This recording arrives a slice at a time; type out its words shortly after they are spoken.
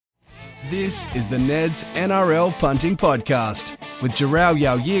This is the Ned's NRL Punting Podcast with Jarrell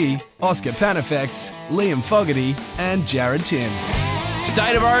Yao Yi, Oscar Panafex, Liam Fogarty and Jared Timms.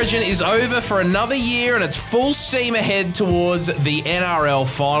 State of Origin is over for another year and it's full steam ahead towards the NRL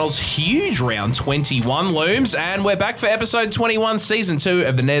Finals. Huge round 21 looms and we're back for episode 21, season 2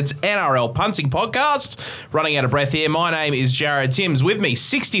 of the Ned's NRL Punting Podcast. Running out of breath here, my name is Jared Timms. With me,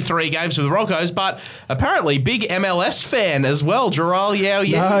 63 games for the Broncos, but apparently big MLS fan as well, Jarrell Yao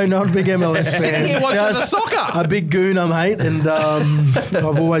Yi. No, not a big MLS fan. Sitting here watching the soccer. A big gooner, mate, and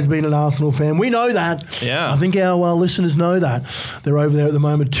I've always been an Arsenal fan. We know that. Yeah. I think our listeners know that. They're over there at the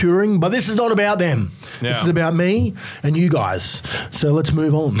moment touring, but this is not about them. Yeah. This is about me and you guys. So let's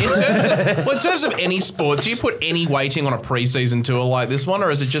move on. In terms of any sport, do you put any weighting on a pre-season tour like this one,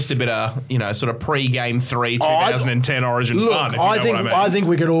 or is it just a bit of, sort of pre-game 3 2010 Origin fun? I think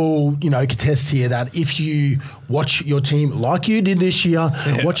we could all, contest here that if you watch your team like you did this year,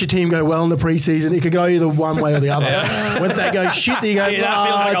 watch your team go well in the pre-season, it could go either one way or the other. Yeah. When they go shit, you go, that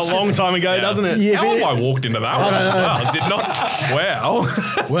feels like a long time ago, doesn't it? Yeah, How have I walked into that one? I did not. Wow.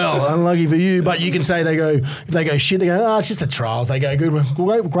 Well, unlucky for you, but you can say if they go shit, they go, it's just a trial. If they go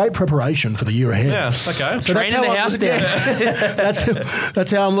good, great preparation for the year ahead. Yeah, okay. So that's how, that's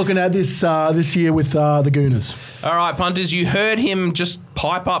how I'm looking at this year with the Gooners. All right, punters, you heard him just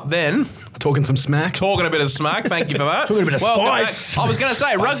pipe up then. Talking some smack. Talking a bit of smack. Thank you for that. Talking a bit of spice. I was going to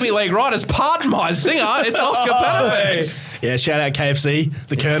say, rugby league writers, pardon my zinger. It's Oscar Panafex. Yeah, shout out KFC,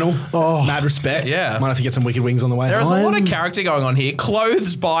 the Colonel. Oh, mad respect. Yeah. Might have to get some wicked wings on the way. There is a lot of character going on here.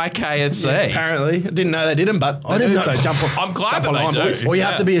 Clothes by KFC. Yeah, apparently. I didn't know they didn't, but I didn't know. So jump on. I'm glad that they do. Boys. Well, you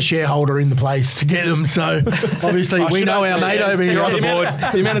have to be a shareholder in the place to get them. So obviously we know our mate over here on the board.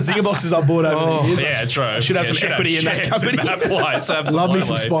 The amount of Zinger boxes I've bought over the years. Yeah, true. Should have some equity in that company. In that place, absolutely. Love me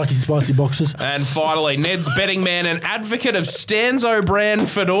some spicy boxes. And finally, Ned's betting man and advocate of Stanzo brand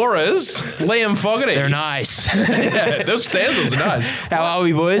fedoras, Liam Fogarty. They're nice. Yeah, those Stanzos are nice. How are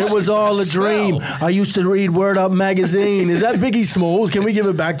we, boys? It was all a dream. I used to read Word Up magazine. Is that Biggie Smalls? Can we give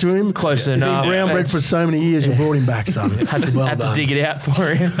it back to him? Close He's enough. been brown bread for so many years. You brought him back, son. Had to dig it out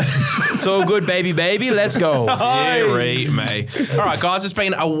for him. It's all good, baby. Let's go. Deary me. All right, guys, it's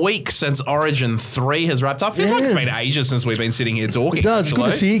been a week since Origin 3 has wrapped up. Feels like it's been ages since we've been sitting here talking. It does. It's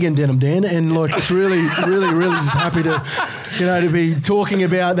good to see you again, Denim Dan. And it's really just happy to, to be talking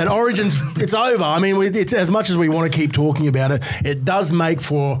about that. Origins, it's over. I mean, it's as much as we want to keep talking about it, it does make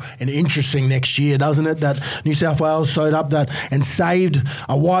for an interesting next year, doesn't it? That New South Wales sewed up that and saved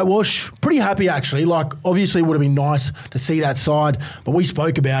a whitewash. Pretty happy, actually. Obviously, it would have been nice to see that side, but we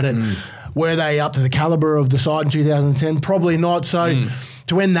spoke about it. Were they up to the calibre of the side in 2010? Probably not. So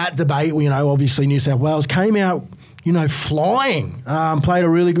to end that debate, obviously New South Wales came out, flying, played a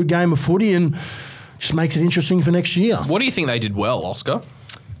really good game of footy and just makes it interesting for next year. What do you think they did well, Oscar?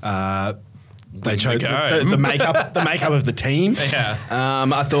 They chose the makeup of the team. Yeah.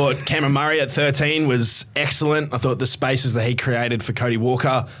 I thought Cameron Murray at 13 was excellent. I thought the spaces that he created for Cody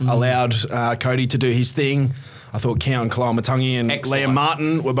Walker allowed Cody to do his thing. I thought Keon Kalamatangi and Liam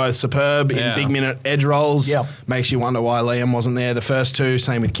Martin were both superb in big minute edge roles. Yep. Makes you wonder why Liam wasn't there the first two.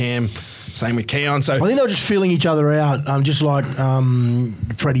 Same with Cam. Same with Keon. So I think they were just feeling each other out. Just like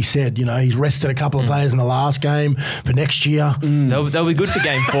Freddie said, he's rested a couple of players in the last game for next year. They'll be good for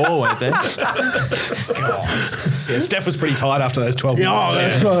game 4, won't they? Yeah, Steph was pretty tight after those 12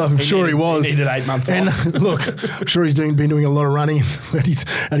 months. I'm sure he was. He needed 8 months and off. Look, I'm sure he's been doing a lot of running at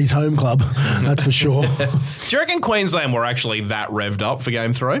his home club. That's for sure. Do you reckon Queensland were actually that revved up for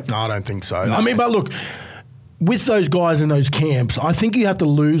game 3? No, I don't think so. No. I mean, but look, with those guys in those camps, I think you have to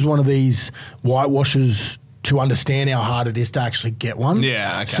lose one of these whitewashers to understand how hard it is to actually get one.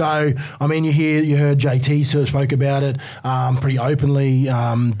 Yeah, okay. So, I mean, you heard JT spoke about it pretty openly.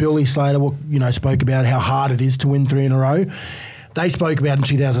 Billy Slater, spoke about how hard it is to win 3 in a row. They spoke about in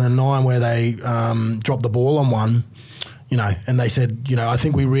 2009 where they dropped the ball on one, and they said, I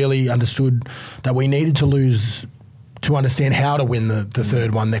think we really understood that we needed to lose to understand how to win the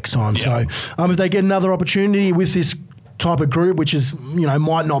third one next time. Yeah. So if they get another opportunity with this type of group, which is,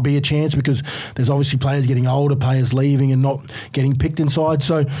 might not be a chance because there's obviously players getting older, players leaving and not getting picked inside.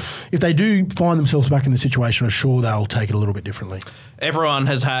 So if they do find themselves back in the situation, I'm sure they'll take it a little bit differently. Everyone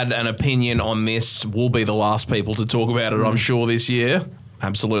has had an opinion on this. We'll be the last people to talk about it, I'm sure, this year.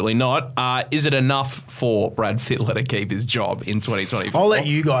 Absolutely not. Is it enough for Brad Fittler to keep his job in 2024? I'll let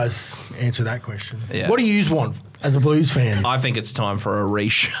you guys answer that question. Yeah. What do you want? as a Blues fan. I think it's time for a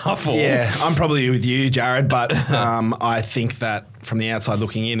reshuffle. Yeah, I'm probably with you, Jared, but I think that from the outside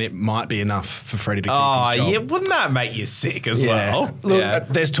looking in, it might be enough for Freddie to keep his job. Yeah, wouldn't that make you sick as Yeah. well? Look,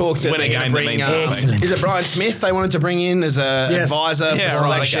 there's talk that Win a they're game going that to means bring nothing. is it Brian Smith they wanted to bring in as an advisor Yeah, for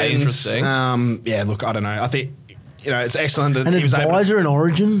right, okay, selections? interesting. Yeah, look, I don't know. I think it's excellent that An he was able. advisor in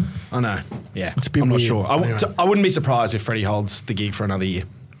Origin. I know. Yeah, It's a bit I'm not weird. sure. Anyway. I wouldn't be surprised if Freddie holds the gig for another year.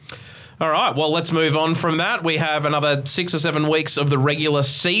 All right, well, let's move on from that. We have another 6 or 7 weeks of the regular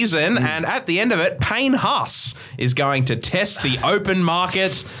season, and at the end of it, Payne Haas is going to test the open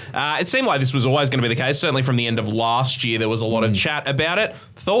market. It seemed like this was always going to be the case. Certainly from the end of last year, there was a lot of chat about it.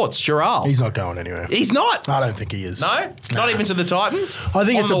 Thoughts, Gerald? He's not going anywhere. He's not? I don't think he is. No? Not even to the Titans? I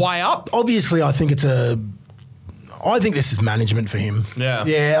think on it's the way up? Obviously, I think this is management for him. Yeah.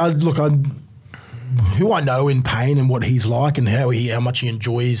 Yeah. Who I know in Payne and what he's like and how much he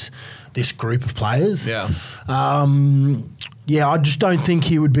enjoys this group of players. Yeah. I just don't think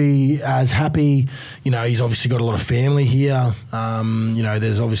he would be as happy. He's obviously got a lot of family here.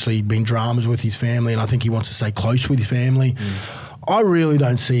 There's obviously been dramas with his family, and I think he wants to stay close with his family. I really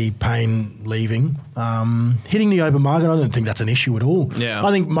don't see Payne leaving. Hitting the open market, I don't think that's an issue at all. Yeah.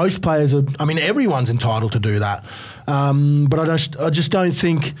 I think most players everyone's entitled to do that. But I just don't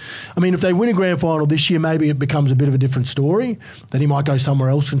think. If they win a grand final this year, maybe it becomes a bit of a different story. That he might go somewhere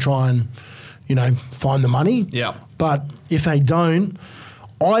else and try and, find the money. Yeah. But if they don't,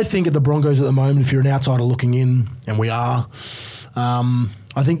 I think at the Broncos at the moment, if you're an outsider looking in, and we are,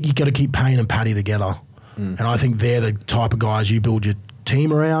 I think you got to keep Payne and Paddy together. And I think they're the type of guys you build your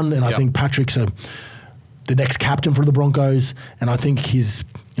team around. And I think Patrick's the next captain for the Broncos. And I think his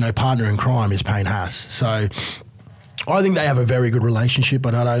partner in crime is Payne Haas. So I think they have a very good relationship,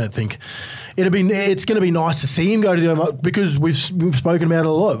 but I don't think it's going to be nice to see him go to the because we've spoken about it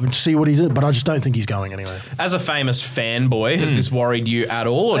a lot to see what he's in, but I just don't think he's going anywhere. As a famous fanboy, has this worried you at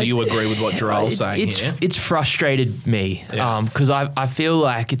all, or do you agree with what Jarrell's saying here? It's frustrated me because I feel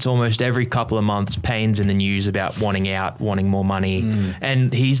like it's almost every couple of months Payne's in the news about wanting out, wanting more money,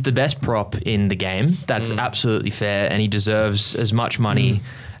 and he's the best prop in the game. That's absolutely fair, and he deserves as much money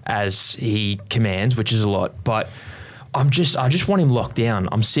as he commands, which is a lot, but I just want him locked down.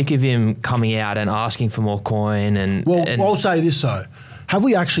 I'm sick of him coming out and asking for more coin. And I'll say this though. Have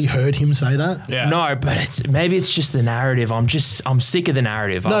we actually heard him say that? Yeah. No, but maybe it's just the narrative. I'm sick of the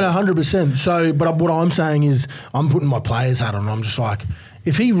narrative. No, 100%. So, but what I'm saying is, I'm putting my player's hat on. I'm just like,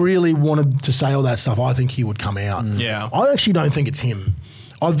 if he really wanted to say all that stuff, I think he would come out. Yeah. I actually don't think it's him.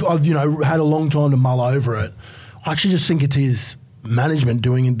 I've had a long time to mull over it. I actually just think it's his management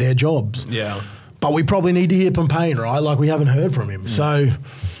doing their jobs. Yeah. But we probably need to hear from Payne, right? Like, we haven't heard from him. So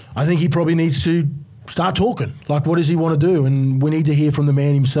I think he probably needs to start talking. Like, what does he want to do? And we need to hear from the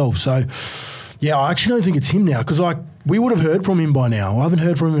man himself. So, yeah, I actually don't think it's him now because, we would have heard from him by now. I haven't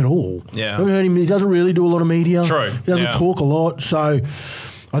heard from him at all. Yeah. I haven't heard him. He doesn't really do a lot of media. True. He doesn't talk a lot. So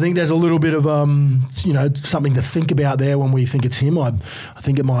I think there's a little bit of, something to think about there when we think it's him. I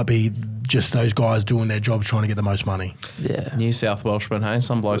think it might be just those guys doing their jobs trying to get the most money. Yeah. New South Welshman, hey?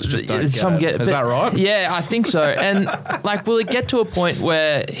 Some blokes just don't Is that right? Yeah, I think so. And will it get to a point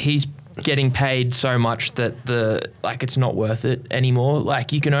where he's getting paid so much that it's not worth it anymore?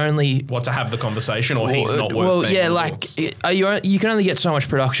 You can only To have the conversation, or he's not worth being on the books? you can only get so much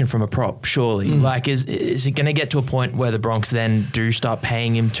production from a prop, surely. Is it going to get to a point where the Bronx then do start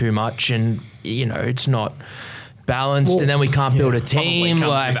paying him too much and, it's not balanced, and then we can't build a team?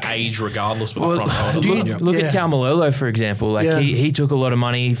 Comes with age regardless with the front row. Look at Taumalolo, for example. He took a lot of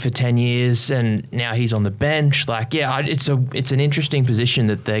money for 10 years and now he's on the bench. It's an interesting position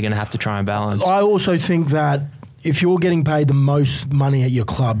that they're going to have to try and balance. I also think that if you're getting paid the most money at your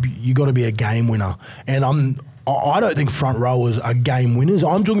club, you got to be a game winner. And I don't think front rowers are game winners.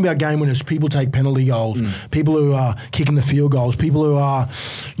 I'm talking about game winners. People take penalty goals. People who are kicking the field goals. People who are,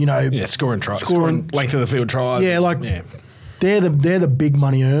 scoring tries, scoring length of the field tries. They're the big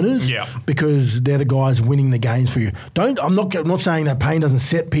money earners. Because they're the guys winning the games for you. I'm not saying that Payne doesn't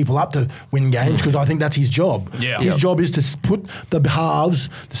set people up to win games because I think that's his job. His job is to put the halves,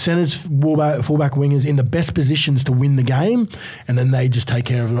 the centers, fullback wingers in the best positions to win the game, and then they just take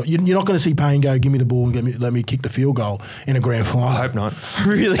care of it. You're not going to see Payne go, give me the ball and let me kick the field goal in a grand final. I hope not.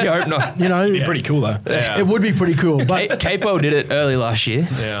 Really hope not. It'd be pretty cool though. It would be pretty cool. But Capo did it early last year.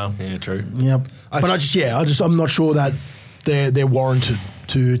 Yeah, true. Yep. I'm not sure that they're warranted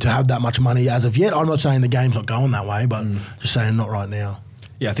to have that much money as of yet. I'm not saying the game's not going that way, but just saying not right now.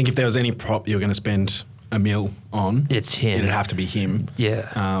 Yeah, I think if there was any prop you're going to spend $1 million on, it's him. It'd have to be him.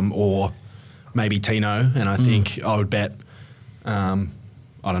 Yeah. Or maybe Tino, and I think I would bet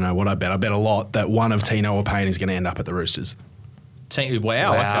I don't know what I bet. I bet a lot that one of Tino or Payne is going to end up at the Roosters.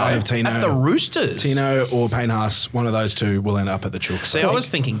 Wow. Okay. One of Tino, at the Roosters? Tino or Payne Haas, one of those two will end up at the Chooks. See, I was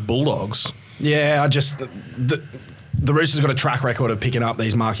thinking Bulldogs. Yeah, the Roosters got a track record of picking up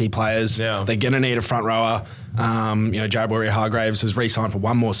these marquee players. Yeah. They're going to need a front rower. Jared Warrior-Hargraves has re-signed for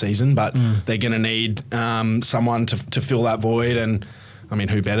one more season, but they're going to need someone to fill that void. And I mean,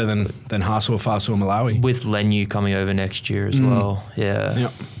 who better than Haas or Fasu or Malawi? With Lenu coming over next year as well. Yeah.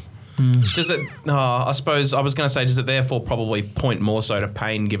 Yep. Does it? I suppose I was going to say, does it therefore probably point more so to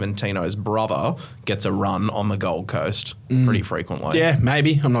Payne, given Tino's brother gets a run on the Gold Coast pretty frequently? Yeah,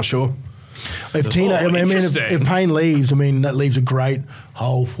 maybe. I'm not sure. If Tino, interesting. if Payne leaves, that leaves a great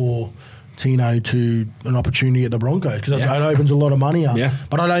hole for Tino to an opportunity at the Broncos because it opens a lot of money up. Yeah.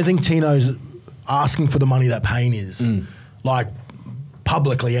 But I don't think Tino's asking for the money that Payne is, like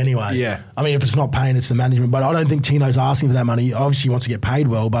publicly anyway. Yeah. I mean, if it's not Payne, it's the management. But I don't think Tino's asking for that money. Obviously, he wants to get paid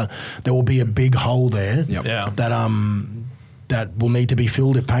well, but there will be a big hole there that will need to be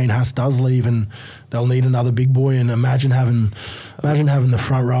filled if Payne Haas does leave, and they'll need another big boy. And imagine having the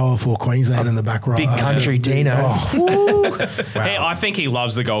front rower for Queensland and the back rower. Big country Tino. Wow. I think he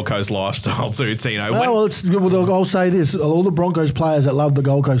loves the Gold Coast lifestyle too, Tino. I'll say this: all the Broncos players that love the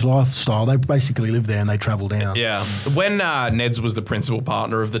Gold Coast lifestyle, they basically live there and they travel down. Yeah. When Neds was the principal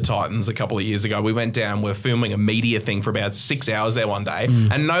partner of the Titans a couple of years ago, we went down, we're filming a media thing for about 6 hours there one day,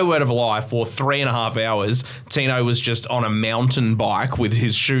 and no word of a lie, for 3.5 hours, Tino was just on a mountain bike with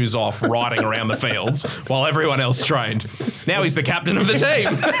his shoes off, riding around the fields while everyone else trained. Now he's the captain of the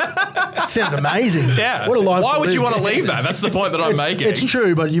team. Sounds amazing. Yeah. What a life. Why would you want to leave that? That's the point that I'm making. It's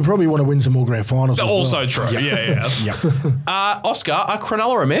true, but you probably want to win some more grand finals. Also true. Yeah. Oscar, are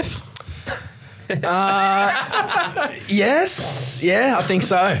Cronulla a myth? Yes. Yeah, I think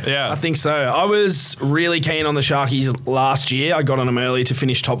so. Yeah. I think so. I was really keen on the Sharkies last year. I got on them early to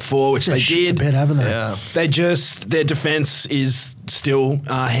finish top 4, which they did. Bet, haven't they? Yeah. Their defence is still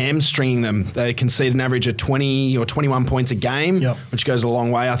hamstringing them. They concede an average of 20 or 21 points a game, which goes a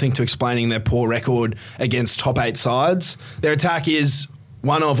long way, I think, to explaining their poor record against top 8 sides. Their attack is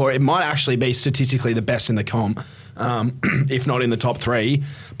one of, or it might actually be statistically the best in the comp. If not in the top 3.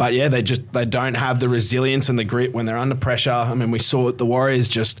 But yeah, they don't have the resilience and the grit when they're under pressure. I mean, we saw it, the Warriors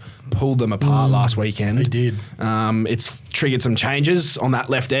just pulled them apart last weekend. They did. It's triggered some changes on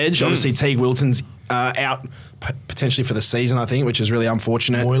that left edge. Obviously, Teague Wilton's out potentially for the season, I think, which is really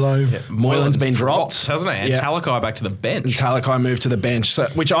unfortunate. Moylan's been dropped, hasn't he? And Talakai back to the bench. And Talakai moved to the bench,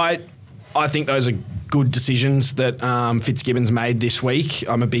 which I think those are good decisions that Fitzgibbons made this week.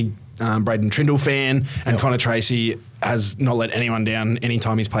 I'm a big Braden Trindle fan, and Connor Tracy has not let anyone down any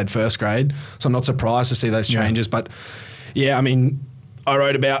time he's played first grade. So I'm not surprised to see those changes. But yeah, I mean, I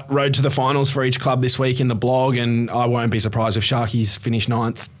wrote about road to the finals for each club this week in the blog, and I won't be surprised if Sharkies finish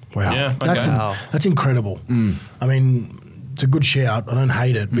 9th. Wow. Yeah, that's incredible. I mean, it's a good shout. I don't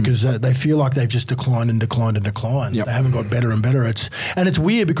hate it because they feel like they've just declined and declined and declined. They haven't got better and better. It's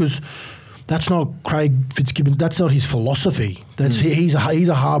weird because that's not Craig Fitzgibbon. That's not his philosophy. He's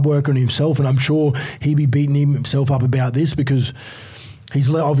a hard worker in himself, and I'm sure he'd be beating himself up about this because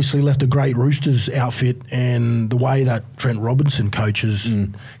he's obviously left a great Roosters outfit, and the way that Trent Robinson coaches,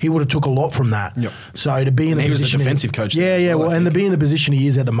 he would have took a lot from that. So to be in the position, he was the defensive coach. Yeah. And to be in the position he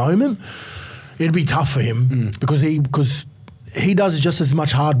is at the moment, it'd be tough for him because he does just as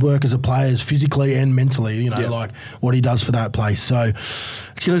much hard work as a player, physically and mentally, like what he does for that place. So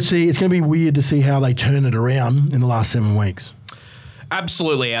it's going to be weird to see how they turn it around in the last 7 weeks.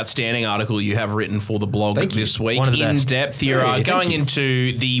 Absolutely outstanding article you have written for the blog this week. In depth, you're going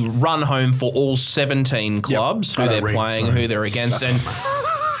into the run home for all 17 clubs, who they're playing, who they're against, and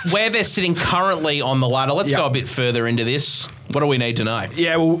where they're sitting currently on the ladder. Let's go a bit further into this. What do we need to know?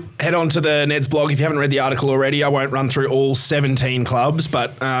 Yeah, we'll head on to the Neds blog. If you haven't read the article already, I won't run through all 17 clubs,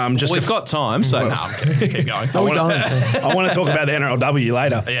 but we've got time, so keep going. I want to talk about the NRLW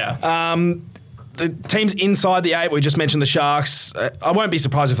later. Yeah. The teams inside the 8, we just mentioned the Sharks. I won't be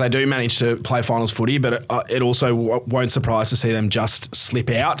surprised if they do manage to play finals footy, but it also won't surprise to see them just slip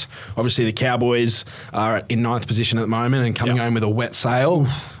out. Obviously, the Cowboys are in 9th position at the moment and coming home with a wet sail.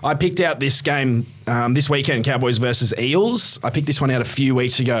 I picked out this game this weekend, Cowboys versus Eels. I picked this one out a few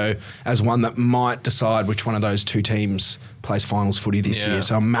weeks ago as one that might decide which one of those two teams plays finals footy this year.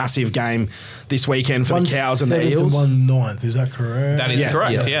 So a massive game this weekend for the Cows and the Eels. 1/7 and 1/9, is that correct? That is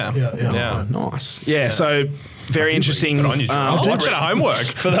correct, yeah. Nice. Yeah, so very interesting. Good on you, Joel. I'll do a bit of homework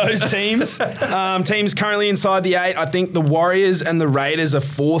for those teams. Teams currently inside the 8. I think the Warriors and the Raiders are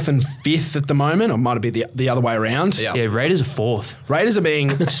 4th and 5th at the moment, or might have been the other way around. Yeah, Raiders are 4th. Raiders are being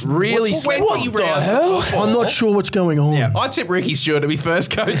really slept on. What the hell? I'm not sure what's going on. Yeah. I tip Ricky Stewart to be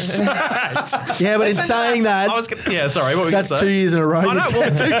first coach. Yeah, but in saying that, sorry, what were you that's gonna say? 2 years in a row. I know. Well, that's what I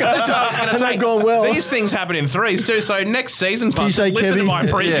was going to And say. they've gone well. These things happen in threes too. So next season, you say, listen to Kevy? my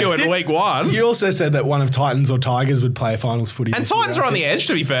preview in week 1. You also said that one of Titans or Tigers would play a finals footy. And this year, Titans are I on think. the edge,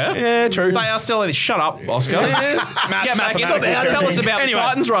 to be fair. Yeah, true. They are still in it. Shut up, Oscar. Get back into it. Tell us about the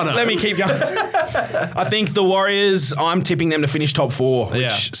Titans runner. Let me keep going. I think the Warriors, I'm tipping them to finish top 4,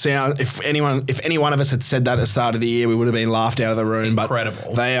 which if any one of us had said that at the start of the year, we would have been laughed out of the room. Incredible.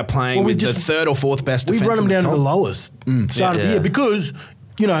 But they are playing with the 3rd or 4th best defense. We've run them down to the comp. lowest start of the Yeah. year because,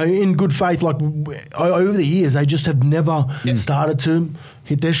 in good faith, like over the years, they just have never started to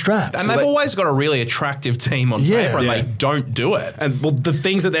hit their strap. And they've always got a really attractive team on paper, and they don't do it. And the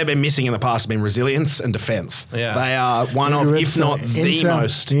things that they've been missing in the past have been resilience and defence. Yeah. They are one of, if not the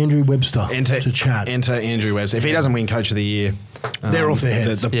most. Andrew Webster Enter to chat. Enter Andrew Webster. If he doesn't win Coach of the Year, They're off their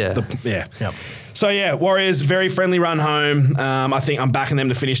heads. Yeah. Yep. So Warriors, very friendly run home. I think I'm backing them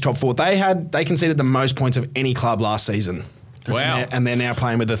to finish top 4. They conceded the most points of any club last season. Wow. And they're now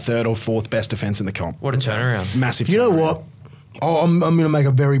playing with the 3rd or 4th best defence in the comp. What a turnaround. Massive. You know turnaround. what? I'm going to make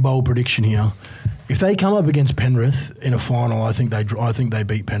a very bold prediction here. If they come up against Penrith in a final, I think they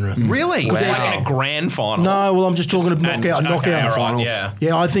beat Penrith. Really? Wow. Like in a grand final? No, well, I'm just talking of knockout right, finals. yeah.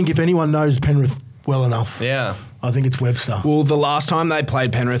 Yeah, I think if anyone knows Penrith well enough, Yeah. I think it's Webster. Well, the last time they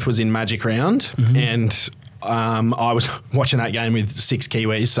played Penrith was in Magic Round, and I was watching that game with 6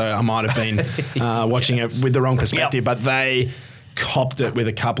 Kiwis, so I might have been watching it with the wrong perspective, but they copped it with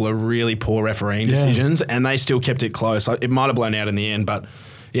a couple of really poor refereeing decisions, and they still kept it close. It might have blown out in the end, but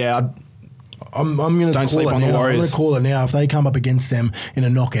I'm going to Don't sleep call it on the now. I'm Warriors. going to call it now. If they come up against them in a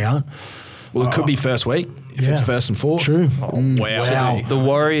knockout, well, it could be first week if it's 1st and 4th. True. Wow. The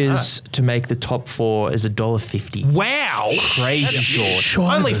Warriors to make the top 4 is $1.50. Wow. Crazy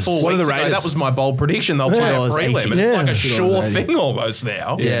short. Only 4 What are weeks the ago, Raiders? that was my bold prediction. They'll play a $2.80. prelim, and it's like a Yeah. sure $2.80. thing almost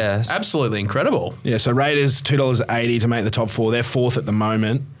now. Yeah. Absolutely incredible. Yeah, so Raiders $2.80 to make the top 4. They're 4th at the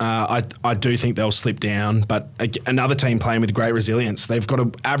moment. I do think they'll slip down, but another team playing with great resilience. They've got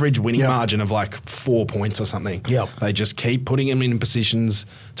an average winning margin of like 4 points or something. Yep. They just keep putting them in positions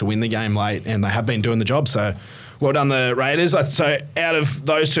to win the game late, and they have been doing the job. So well done, the Raiders. So out of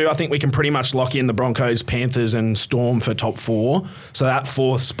those two, I think we can pretty much lock in the Broncos, Panthers, and Storm for top 4. So that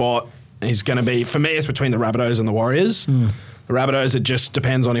 4th spot is going to be, for me, it's between the Rabbitohs and the Warriors. The Rabbitohs, it just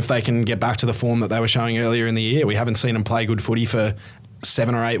depends on if they can get back to the form that they were showing earlier in the year. We haven't seen them play good footy for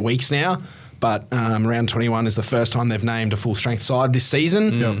 7 or 8 weeks now. But round 21 is the first time they've named a full-strength side this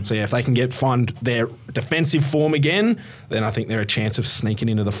season. So, if they can find their defensive form again, then I think they're a chance of sneaking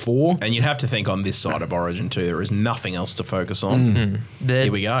into the 4. And you'd have to think on this side of Origin too, there is nothing else to focus on. They're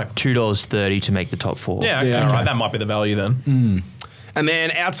Here we go. $2.30 to make the top 4. Yeah, okay, all right. That might be the value then. And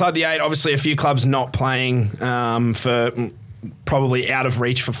then outside the 8, obviously a few clubs not playing for probably out of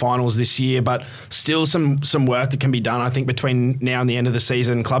reach for finals this year, but still some work that can be done, I think, between now and the end of the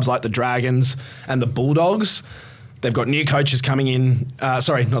season. Clubs like the Dragons and the Bulldogs, they've got new coaches coming in.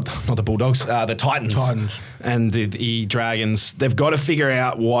 Sorry, not the Bulldogs, the Titans. And the Dragons. They've got to figure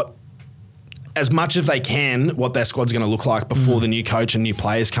out as much as they can, what their squad's going to look like before the new coach and new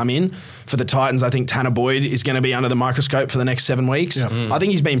players come in. For the Titans, I think Tanner Boyd is going to be under the microscope for the next 7 weeks. I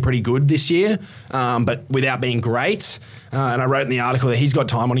think he's been pretty good this year, but without being great. And I wrote in the article that he's got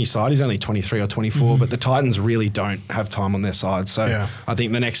time on his side. He's only 23 or 24, but the Titans really don't have time on their side. So I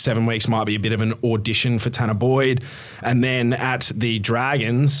think the next 7 weeks might be a bit of an audition for Tanner Boyd. And then at the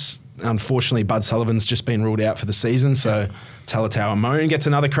Dragons, unfortunately, Bud Sullivan's just been ruled out for the season, so Talatau Amone gets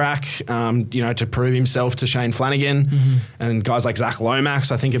another crack, to prove himself to Shane Flanagan. And guys like Zach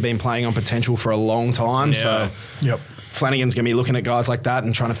Lomax, I think, have been playing on potential for a long time. So Flanagan's going to be looking at guys like that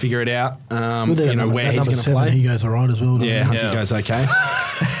and trying to figure it out, where he's going to play. He goes all right as well. doesn't he? Hunty goes okay.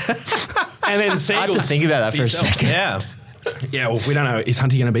 And then Seagulls. I have to think about that for a second. Yeah. Yeah, well, we don't know. Is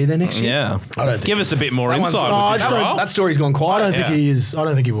Hunty going to be there next year? Yeah. I don't think Give us a bit more That one's- insight. No, I with just this, don't- Joel. That story's gone I quiet. don't think he is. I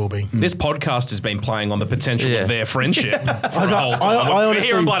don't think he will be. This podcast has been playing on the potential Yeah. of their friendship for a don't- whole time. I We're honestly-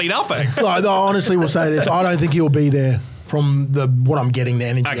 hearing bloody nothing. I honestly will say this. I don't think he'll be there. From what I'm getting, the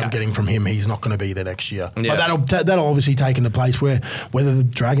energy Okay. I'm getting from him, he's not going to be there next year. Yeah. But that'll obviously take into place whether the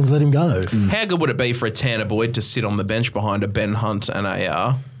Dragons let him go. How good would it be for a Tanner Boyd to sit on the bench behind a Ben Hunt and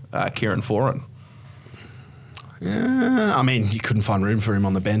a Kieran Foran? I mean, you couldn't find room for him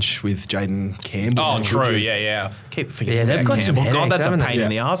on the bench with Jaden Campbell. Oh, true. Yeah. Keep forgetting. they've got some Campbell. God, headaches, that's a haven't pain they? in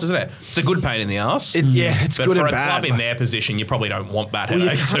the arse, isn't it? It's a good pain in the arse. It's but good for and a bad. club in their position, you probably don't want that Well,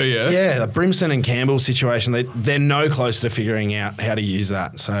 headache, do you? Yeah, the Brimson and Campbell situation, they're no closer to figuring out how to use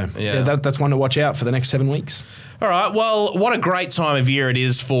that. So, that's one to watch out for the next 7 weeks. All right. Well, what a great time of year it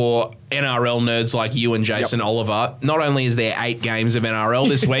is for NRL nerds like you and Jason Oliver. Not only is there 8 games of NRL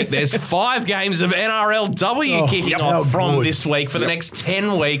this week, there's 5 games of NRLW kicking off from this week for the next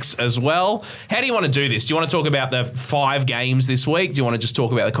 10 weeks as well. How do you want to do this? Do you want to talk about the 5 games this week? Do you want to just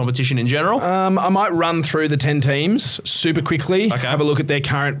talk about the competition in general? I might run through the 10 teams super quickly, have a look at their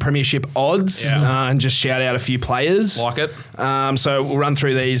current premiership odds, and just shout out a few players. Like it. So we'll run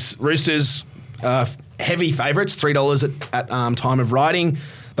through these. Roosters, heavy favourites, $3 at time of writing.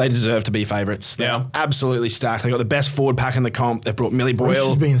 They deserve to be favourites. They're absolutely stacked. They've got the best forward pack in the comp. They've brought Millie Boyle.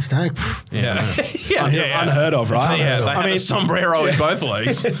 Roosters being stacked. Unheard of, right? They have a sombrero in both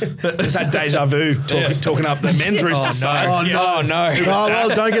leagues. It's that deja vu talking up the men's Roosters side. Oh, no. Oh, well,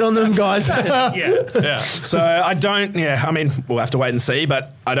 don't get on them, guys. So I don't, I mean, we'll have to wait and see,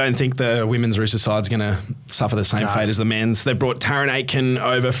 but I don't think the women's Rooster side's going to suffer the same fate as the men's. They brought Taryn Aitken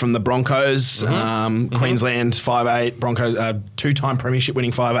over from the Broncos, Queensland 5'8", Broncos, 2-time premiership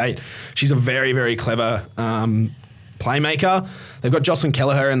winning 5'8". She's a very, very clever playmaker. They've got Jocelyn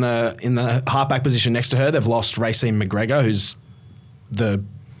Kelleher in the halfback position next to her. They've lost Racine McGregor, who's the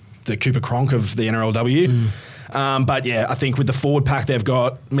Cooper Cronk of the NRLW. But I think with the forward pack, they've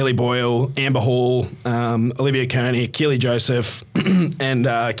got Millie Boyle, Amber Hall, Olivia Kearney, Keely Joseph,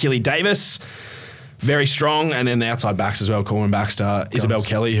 and Keely Davis. Very strong. And then the outside backs as well, Corwin Baxter, Isabel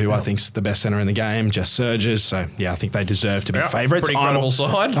Kelly, who I think's the best centre in the game, Jess Surges. So, I think they deserve to be favourites. Pretty credible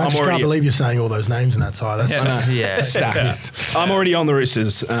side. I just can't believe you're saying all those names in that side. That's stacked. I'm already on the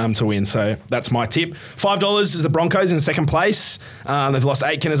Roosters to win, so that's my tip. $5 is the Broncos in second place. They've lost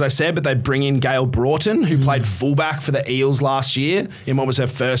Aitken, as I said, but they bring in Gail Broughton, who played fullback for the Eels last year in what was her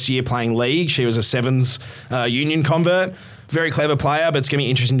first year playing league. She was a Sevens Union convert. Very clever player, but it's going to be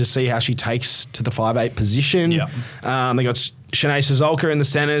interesting to see how she takes to the 5'8" position. They got Shanae Sazolka in the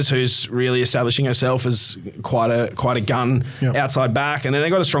centres, who's really establishing herself as quite a gun outside back. And then they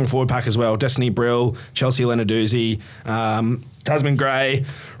got a strong forward pack as well. Destiny Brill, Chelsea Lenarduzzi, Tasman Gray,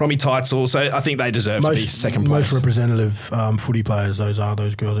 Romy Teitzel. So I think they deserve to be second place. Most representative footy players, those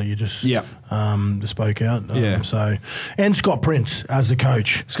girls that you just spoke out. And Scott Prince as the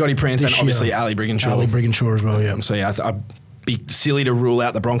coach. Scotty Prince and obviously Ali Brigginshaw. Ali Brigginshaw as well, So I'd be silly to rule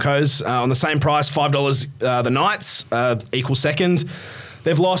out the Broncos. On the same price, $5 the Knights, equal second.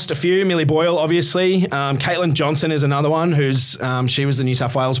 They've lost a few. Millie Boyle, obviously. Caitlin Johnson is another one who's she was the New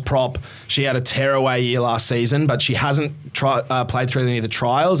South Wales prop. She had a tearaway year last season, but she hasn't played through any of the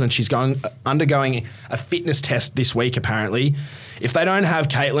trials, and she's undergoing a fitness test this week, apparently. If they don't have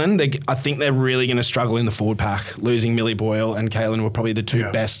Caitlin, I think they're really going to struggle in the forward pack. Losing Millie Boyle and Caitlin were probably the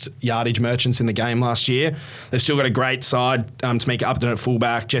two best yardage merchants in the game last year. They've still got a great side. Tamika Upton at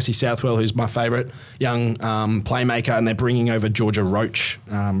fullback, Jessie Southwell, who's my favourite young playmaker, and they're bringing over Georgia Roach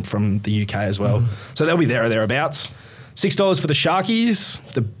from the UK as well. So they'll be there or thereabouts. $6 for the Sharkies.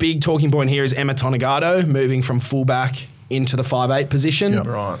 The big talking point here is Emma Tonegado moving from fullback into the 5'8" position.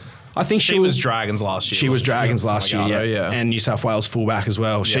 Right. I think she was Dragons last year. She was Dragons last year, and New South Wales fullback as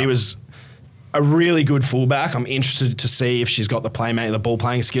well. She was a really good fullback. I'm interested to see if she's got the ball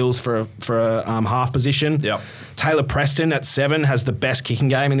playing skills for a half position. Taylor Preston at 7 has the best kicking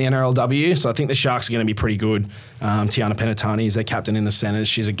game in the NRLW, so I think the Sharks are going to be pretty good. Tiana Penatani is their captain in the centres.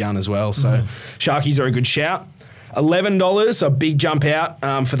 She's a gun as well, so Sharkies are a good shout. $11, a big jump out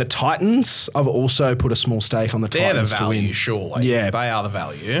for the Titans. I've also put a small stake on the Titans to win. They're the value, surely. Yeah. They are the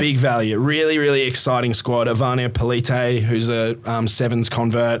value. Big value. Really, really exciting squad. Ivania Polite, who's a Sevens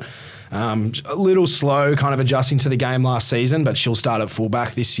convert. A little slow kind of adjusting to the game last season, but she'll start at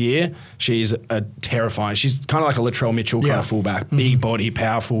fullback this year. She's a terrifying. She's kind of like a Latrell Mitchell kind of fullback. Big body,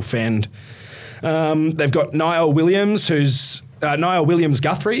 powerful fend. They've got Niall Williams, who's... Niall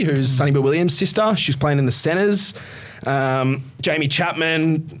Williams-Guthrie, who's Sonny Bill Williams' sister. She's playing in the centres. Jamie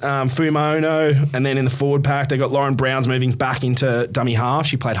Chapman, Fuma Ono, and then in the forward pack, they've got Lauren Browns moving back into dummy half.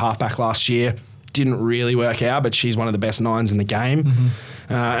 She played halfback last year. Didn't really work out, but she's one of the best 9s in the game.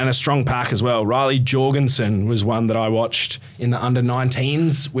 And a strong pack as well. Riley Jorgensen was one that I watched in the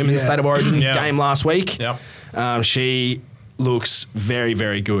under-19s Women's State of Origin game last week. She looks very,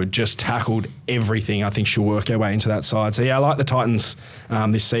 very good. Just tackled everything. I think she'll work her way into that side. So, I like the Titans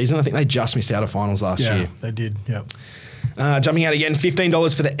this season. I think they just missed out of finals last year. Yeah, they did, Jumping out again,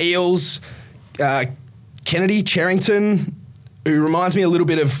 $15 for the Eels. Kennedy, Cherrington, who reminds me a little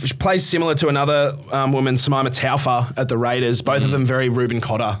bit of, she plays similar to another woman, Samaima Taufa at the Raiders. Both of them very Ruben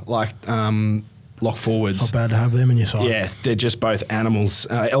Cotter, like lock forwards. Not bad to have them in your side. Yeah, they're just both animals.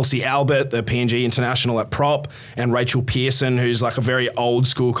 Elsie Albert, the PNG international at prop, and Rachel Pearson, who's like a very old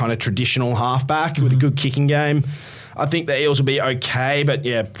school kind of traditional halfback with a good kicking game. I think the Eels will be okay, but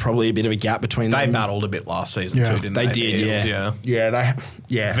yeah, probably a bit of a gap between them. They battled a bit last season too, didn't they? They did, the Eels,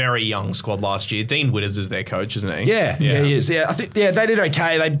 yeah. Very young squad last year. Dean Witters is their coach, isn't he? Yeah, he is. Yeah, I think they did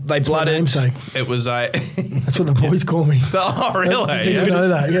okay. They blooded. Namesake. It was a. That's what the boys call me. Oh, really? Did you know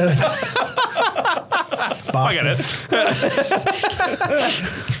that? Yeah. I get it.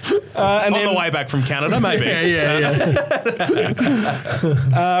 And On the way back from Canada, maybe.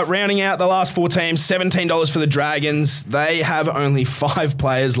 Rounding out the last 4 teams, $17 for the Dragons. They have only 5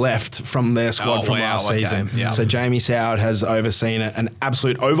 players left from their squad from last season. Yeah. So Jamie Soward has overseen an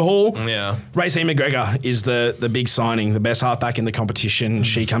absolute overhaul. Yeah. Racine McGregor is the big signing, the best halfback in the competition.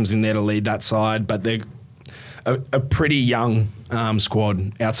 She comes in there to lead that side, but they're a pretty young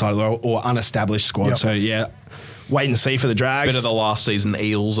squad outside of or unestablished squad. Yep. So, yeah, wait and see for the Drags. Bit of the last season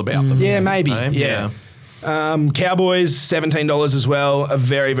Eels about them. Yeah, maybe. Eh? Yeah. Cowboys, $17 as well. A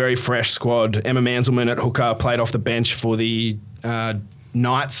very, very fresh squad. Emma Manselman at hooker played off the bench for the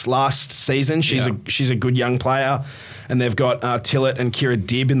Knights last season. She's a good young player. And they've got Tillett and Kira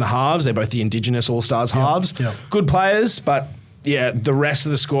Dibb in the halves. They're both the Indigenous All-Stars halves. Yep. Good players, but yeah, the rest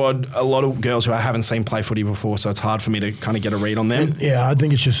of the squad, a lot of girls who I haven't seen play footy before, so it's hard for me to kind of get a read on them. And, yeah, I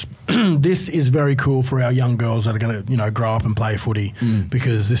think it's just this is very cool for our young girls that are going to grow up and play footy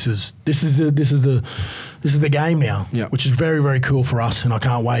because this is the game now, which is very, very cool for us, and I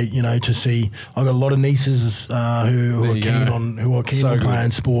can't wait to see. I've got a lot of nieces who are keen on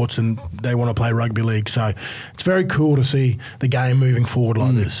playing sports and they want to play rugby league, so it's very cool to see the game moving forward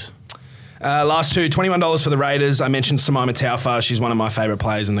like this. Last 2, $21 for the Raiders. I mentioned Samaima Taufa. She's one of my favourite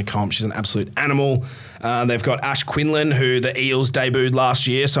players in the comp. She's an absolute animal. They've got Ash Quinlan, who the Eels debuted last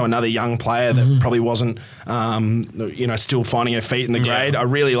year, so another young player that probably wasn't, still finding her feet in the grade. I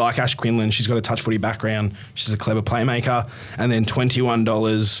really like Ash Quinlan. She's got a touch footy background. She's a clever playmaker. And then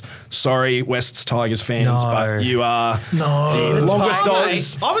 $21. Sorry, Wests Tigers fans, but you are the longest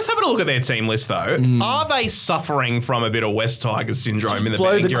dollars. I was having a look at their team list, though. Are they suffering from a bit of West Tigers syndrome in the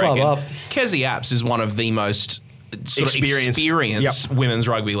betting? the club up. Kezzy Apps is one of the most experienced Yep. women's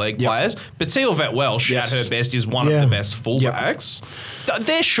rugby league players. But Teal Vetwelsh at her best is one of the best fullbacks.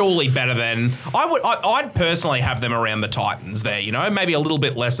 They're surely better than I'd personally have them around the Titans there. Maybe a little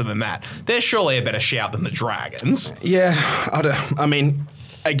bit lesser than that. They're surely a better shout than the Dragons. Yeah, I mean,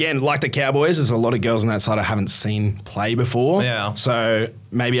 again, like the Cowboys, there's a lot of girls on that side I haven't seen play before. Yeah. So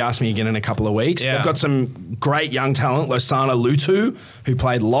maybe ask me again in a couple of weeks. Yeah. They've got some great young talent. Losana Lutu, who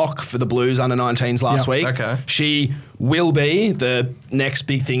played lock for the Blues under-19s last week. Okay. She will be the next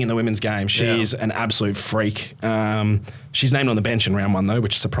big thing in the women's game. She's an absolute freak. She's named on the bench in round 1, though,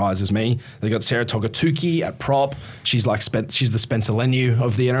 which surprises me. They've got Sarah Togatuki at prop. She's she's the Spencer Lenu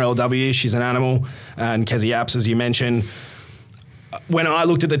of the NRLW. She's an animal. And Kezzy Apps, as you mentioned. When I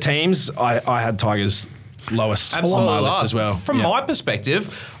looked at the teams, I had Tigers lowest on my list as well. From my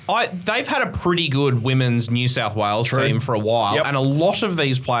perspective, they've had a pretty good women's New South Wales team for a while, and a lot of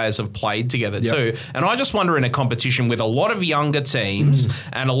these players have played together too. And I just wonder, in a competition with a lot of younger teams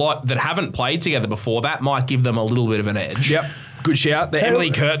and a lot that haven't played together before, that might give them a little bit of an edge. Yep. Good shout. The Emily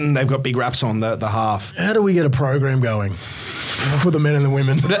Curtin, they've got big raps on the half. How do we get a program going for the men and the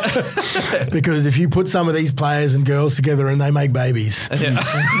women? Because if you put some of these players and girls together and they make babies,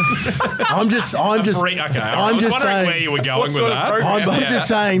 I'm just Okay, I was wondering saying where you were going with that. I'm just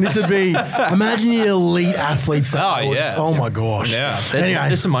saying this would be. Imagine the elite athletes. Oh my gosh. Yeah.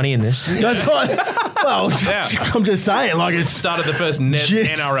 There's some money in this. That's right. Well, I'm just saying, like it's Started the first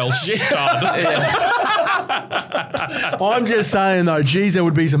NRL stud. I'm just saying though, geez, there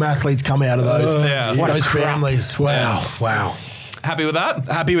would be some athletes come out of those families. Wow. Happy with that?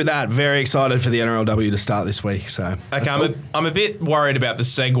 Happy with that. Very excited for the NRLW to start this week. So okay, I'm a bit worried about the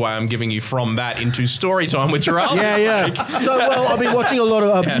segue I'm giving you from that into story time with Gerald. So, I've been watching a lot of,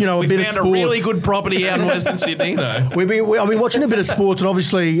 a bit of sports. We found a really good property out in Western Sydney, though. I've been watching a bit of sports, and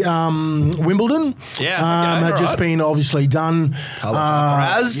obviously Wimbledon had just been obviously done.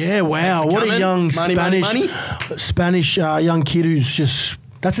 Wow. What a young Spanish young kid who's just...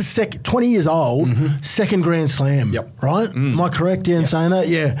 That's a 20 years old, second Grand Slam, right? Am I correct in saying that?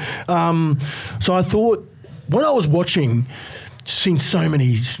 Yeah. So I thought, when I was watching, seen so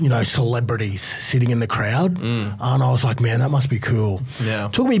many, celebrities sitting in the crowd, and I was like, man, that must be cool. Yeah.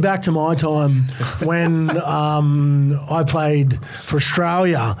 Took me back to my time when I played for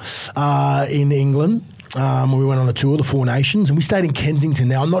Australia in England. We went on a tour, the Four Nations, and we stayed in Kensington.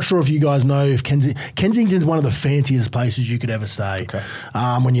 Now, I'm not sure if you guys know if Kensington's one of the fanciest places you could ever stay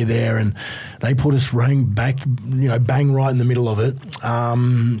when you're there. And they put us bang right in the middle of it.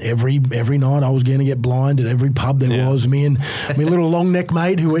 Every night I was going to get blind at every pub there was. Me and my little long neck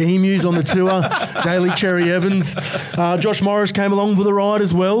mate who were emus on the tour, Daly Cherry Evans. Josh Morris came along for the ride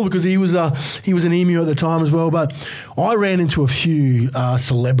as well because he was an emu at the time as well. But I ran into a few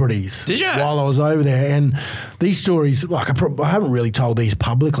celebrities while I was over there. And these stories, I haven't really told these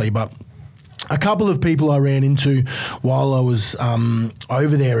publicly, but a couple of people I ran into while I was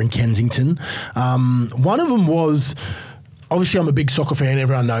over there in Kensington. One of them was, obviously I'm a big soccer fan,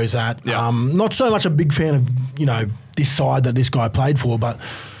 everyone knows that. Yeah. Not so much a big fan of, this side that this guy played for, but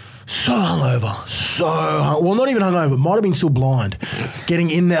so hungover, well, not even hungover, might have been still blind, getting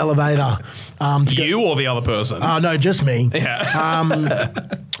in the elevator. You or the other person? No, just me. Yeah.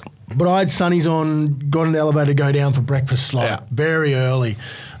 But I had sunnies on, got in the elevator to go down for breakfast very early.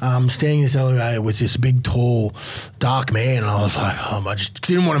 Standing in this elevator with this big, tall, dark man, and I was like, I just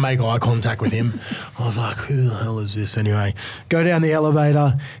didn't want to make eye contact with him. I was like, who the hell is this anyway? Go down the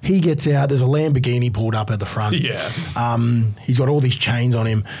elevator, he gets out, there's a Lamborghini pulled up at the front. Yeah. He's got all these chains on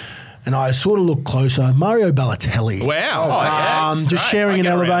him. And I sort of looked closer. Mario Balotelli. Wow. Just sharing an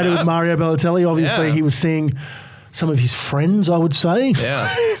elevator with Mario Balotelli. Obviously, he was seeing some of his friends, I would say.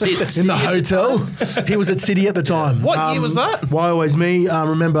 Yeah. In the hotel. He was at City at the time. What year was that? Why Always Me.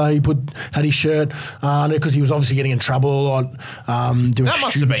 Remember, he had his shirt because he was obviously getting in trouble a lot, doing that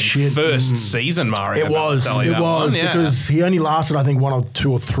must have been shit. First season, Mario. It was because he only lasted, I think, 1 or 2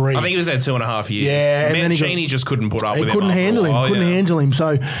 or 3. I think he was there 2.5 years. Yeah. Mancini just couldn't put up with him. He couldn't handle him. Handle him.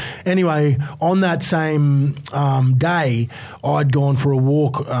 So anyway, on that same day, I'd gone for a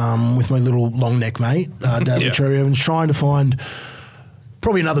walk with my little long neck mate, David Cherry Evans, trying to find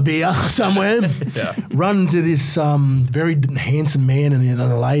probably another beer somewhere. Run to this very handsome man and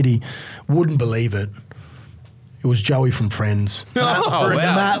a lady. Wouldn't believe it. It was Joey from Friends.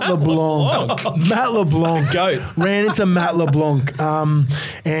 Matt LeBlanc. Matt LeBlanc. Goat. Ran into Matt LeBlanc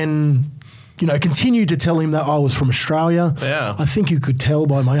and continued to tell him that I was from Australia. Yeah. I think you could tell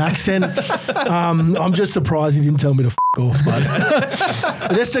by my accent. I'm just surprised he didn't tell me to off,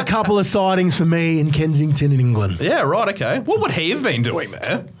 but just a couple of sightings for me in Kensington in England. Yeah, right, okay. What would he have been doing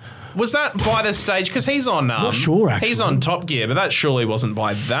there? Was that by this stage? Because he's on... not sure, actually. He's on Top Gear, but that surely wasn't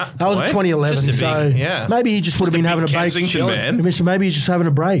by that That was point. 2011, so maybe he just would have been having a break. Maybe he's just having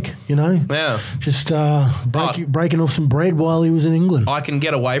a break, Yeah. Just breaking off some bread while he was in England. I can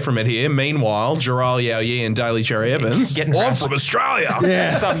get away from it here. Meanwhile, Jaral Yao-Yi and Daly Cherry Evans... I'm from Australia.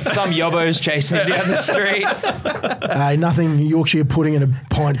 Yeah. Some yobbos chasing him down the street. Nothing Yorkshire pudding in a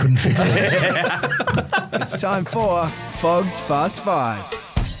pint couldn't fix it. It's time for Fog's Fast Five.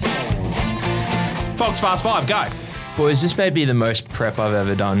 Fog's Fast Five, go. Boys, this may be the most prep I've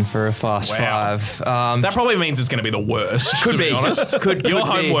ever done for a Fast Five. That probably means it's going to be the worst, could to be honest. Your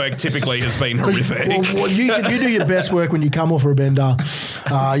homework typically has been horrific. Well, you do your best work when you come off for a bender.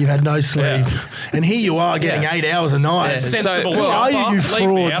 You've had no sleep. And here you are getting 8 hours a night. Yeah. Sensible. Where are you Leave me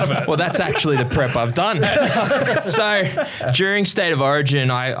fraud? out of it. Well, that's actually the prep I've done. So during State of Origin,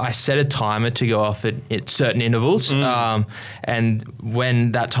 I set a timer to go off at certain intervals. And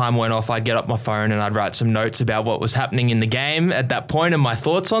when that time went off, I'd get up my phone and I'd write some notes about what was happening in the game at that point and my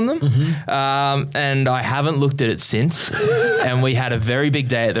thoughts on them. And I haven't looked at it since. And we had a very big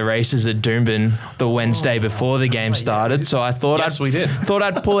day at the races at Doomben the Wednesday before the game started. So I thought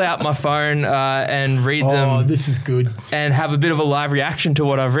I'd pull out my phone and read them. Oh, this is good. And have a bit of a live reaction to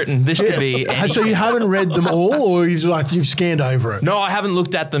what I've written. This could be any. So you haven't read them all, or you've scanned over it? No, I haven't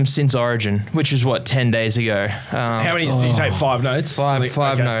looked at them since Origin, which is 10 days ago. How many did you take? 5 notes?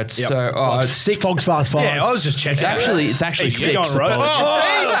 Five notes. Yep. So 6 Fog's Fast Five. Yeah, I was just checking. It's actually 6. This is one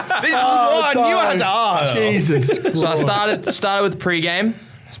you had to ask. Jesus. So I started with pre-game.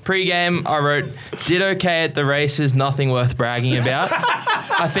 Pre-game, I wrote, did okay at the races, nothing worth bragging about.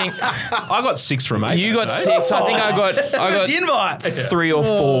 I think I got 6 from 8. You got 6. I think I got the invite. 3 or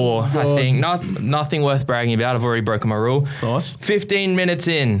 4. I think nothing worth bragging about. I've already broken my rule. Nice. 15 minutes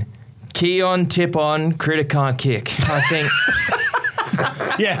in, key on, tip on, critter can't kick. I think.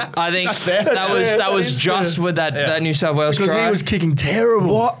 I think that was just with that New South Wales because try. he was kicking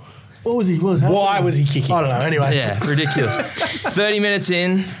terrible. What was he? Why was he kicking? I don't know. Anyway. Yeah, ridiculous. 30 minutes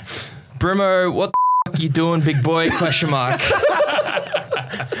in, Brimo, what the f*** you doing, big boy? Question mark.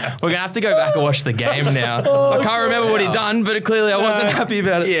 We're going to have to go back and watch the game now. I can't remember what he'd done, but clearly I wasn't happy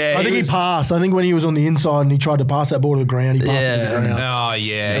about it. Yeah, I think he passed. I think when he was on the inside and he tried to pass that ball to the ground, he passed it to the ground. Oh,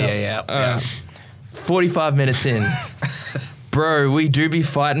 yeah. 45 minutes in. Bro, we do be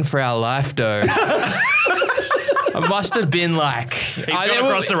fighting for our life, though. I must have been like... He's gone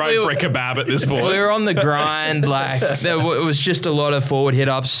across the road for a kebab at this point. We were on the grind. Like it was just a lot of forward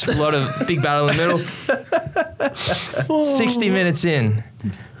hit-ups, a lot of big battle in the middle. 60 minutes in.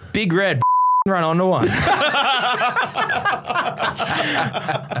 Big Red run onto one.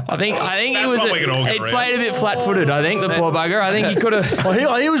 I think he was. He played a bit flat-footed. I think the poor bugger. I think he could have.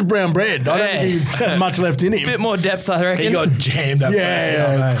 Well, he was brown bread. I don't think he had much left in him. Bit more depth, I reckon. He got jammed up.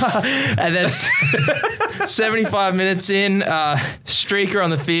 And then 75 minutes in, streaker on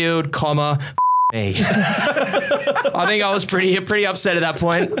the field, comma. Me. I think I was pretty upset at that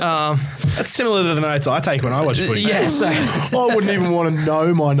point. That's similar to the notes I take when I watch footy. Yeah, so I wouldn't even want to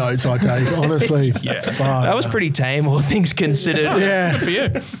know my notes I take, honestly. Yeah. that was pretty tame, all things considered. Yeah. Good for you.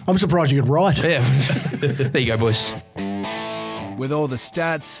 I'm surprised you could write. Yeah. There you go, boys. With all the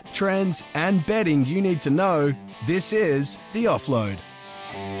stats, trends, and betting you need to know, this is The Offload.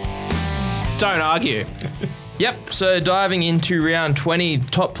 Don't argue. Yep, so diving into round 20,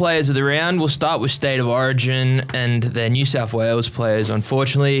 top players of the round, we'll start with State of Origin and their New South Wales players.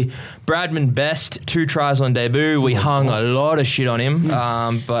 Unfortunately, Bradman Best, 2 tries on debut. We hung a lot of shit on him,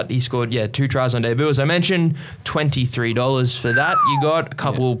 but he scored, 2 tries on debut. As I mentioned, $23 for that. You got a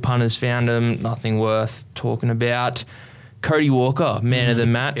couple punters found him, nothing worth talking about. Cody Walker, man of the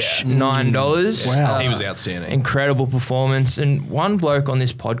match, $9. Wow. He was outstanding. Incredible performance. And one bloke on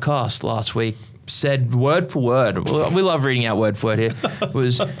this podcast last week said word for word, we love reading out word for word here,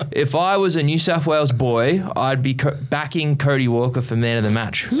 was if I was a New South Wales boy, I'd be backing Cody Walker for man of the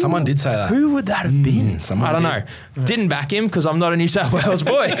match. Someone did say that. Who would that have been? I don't did. know. Didn't back him because I'm not a New South Wales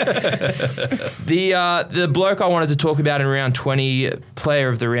boy. The bloke I wanted to talk about in round 20, player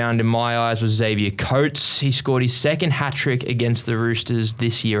of the round in my eyes, was Xavier Coates. He scored his second hat-trick against the Roosters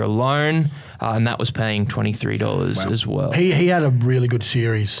this year alone, and that was paying $23 as well. He had a really good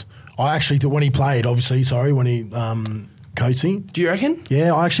series. I actually thought when he played, when he Coatesy. Do you reckon?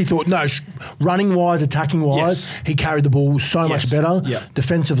 Yeah, I actually thought, running wise, attacking wise, he carried the ball so much better. Yep.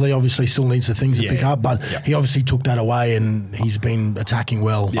 Defensively, obviously, still needs the things to pick up, but he obviously took that away and he's been attacking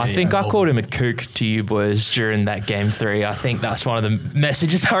well. I think I called him a kook to you boys during that game 3. I think that's one of the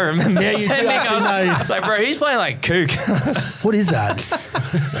messages I remember sending. I was like, bro, he's playing like kook. What is that?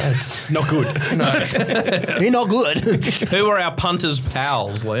 It's not good. He's not good. Who are our punters'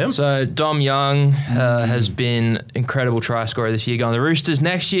 pals, Liam? So Dom Young has been incredible try scorer this year. Going to the Roosters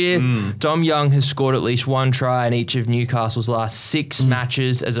next year. Dom Young has scored at least 1 try in each of Newcastle's last 6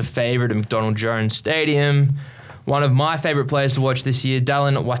 matches as a favourite at McDonald Jones Stadium. One of my favourite players to watch this year,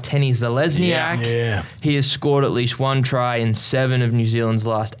 Dallin Watene-Zelezniak. Yeah. He has scored at least 1 try in 7 of New Zealand's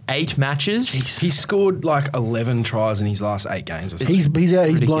last 8 matches. He scored like 11 tries in his last 8 games. Or something. He's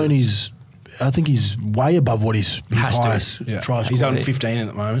blown his... I think he's way above what his highest try score. He's on 15 at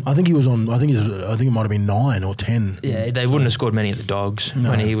the moment. I think he was on. I think it might have been 9 or 10. Yeah, they wouldn't have scored many of the Dogs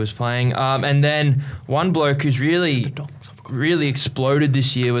when he was playing. And then one bloke who's really exploded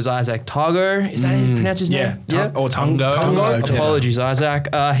this year was Isaac Tago. Is that how you pronounce his name? Yeah. Or Tungo. Apologies,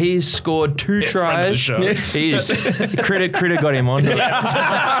 Isaac. He's scored 2 tries. He is. Critter got him on.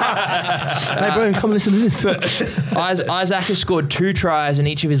 Hey, bro, come listen to this. Isaac has scored 2 tries in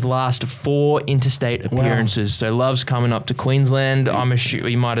each of his last 4 interstate appearances. So loves coming up to Queensland. I'm sure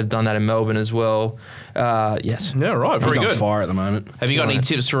he might have done that in Melbourne as well. Yes. Yeah, right. Very He's good. on fire at the moment. Have you got any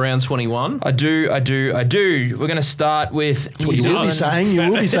tips for round 21? I do. We're going to start with New You will be Zealand.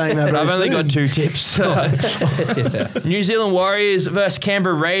 saying that. I've only got 2 tips. New Zealand Warriors versus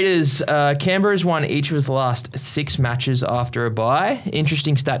Canberra Raiders. Canberra has won each of his last 6 matches after a bye.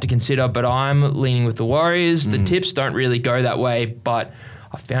 Interesting stat to consider, but I'm leaning with the Warriors. The tips don't really go that way, but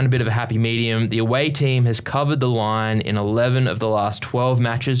I found a bit of a happy medium. The away team has covered the line in 11 of the last 12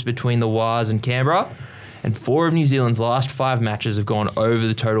 matches between the Wars and Canberra. And 4 of New Zealand's last 5 matches have gone over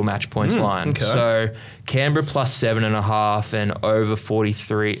the total match points line. Okay. So Canberra plus 7.5 and over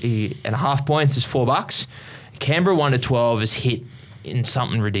 43.5 points is $4. Canberra 1-12 is hit in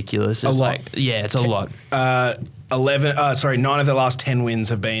something ridiculous. It's it's a lot. 9 of the last 10 wins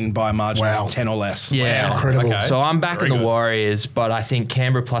have been by a margin of 10 or less. Yeah. Wow. Incredible. Okay. So I'm backing Very the good. Warriors, but I think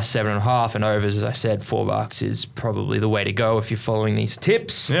Canberra plus 7.5 and overs, as I said, $4 is probably the way to go if you're following these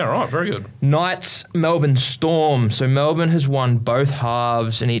tips. Yeah, right. Very good. Knights, Melbourne Storm. So Melbourne has won both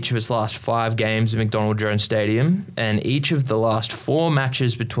halves in each of its last 5 games at McDonald Jones Stadium, and each of the last 4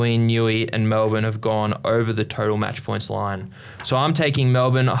 matches between Newey and Melbourne have gone over the total match points line. So I'm taking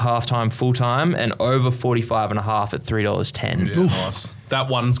Melbourne at halftime, full-time, and over 45.5 at $3.10. Yeah, nice. That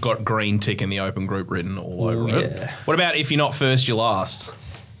one's got green tick in the open group written all over it. Yeah. What about if you're not first, you're last?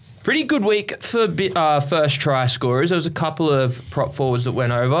 Pretty good week for first try scorers. There was a couple of prop forwards that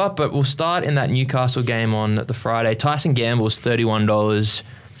went over, but we'll start in that Newcastle game on the Friday. Tyson Gamble's $31,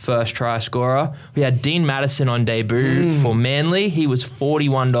 first try scorer. We had Dean Madison on debut for Manly. He was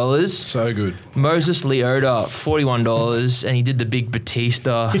 $41. So good. Moses Leota, $41, and he did the big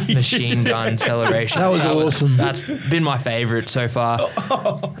Batista machine gun celebration. That was awesome. That's been my favourite so far.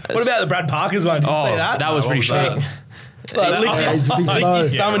 What about the Brad Parker's one? Did you see that? That was pretty sweet. Licked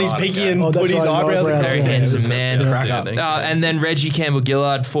his thumb and his pinky and put his eyebrows in. Very handsome man. And then Reggie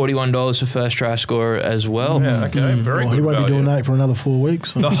Campbell-Gillard, $41 for first try scorer as well. Yeah, okay, very good He won't value. be doing that for another 4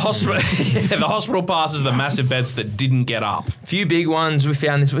 weeks. The hospital passes the massive bets that didn't get up. A few big ones. We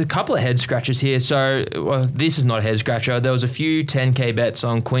found this with a couple of head scratchers here. So this is not a head scratcher. There was a few 10K bets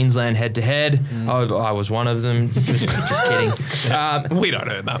on Queensland head-to-head. I was one of them. Just kidding. We don't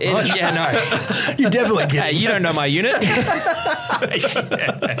earn that much. Yeah, no. You definitely get Hey, you don't know my unit.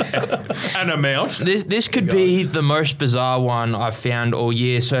 An amount. This could be the most bizarre one I've found all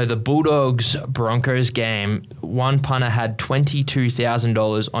year. So the Bulldogs-Broncos game, one punter had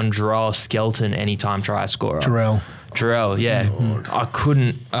 $22,000 on Jarrell Skelton anytime try scorer. Jarrell, yeah. I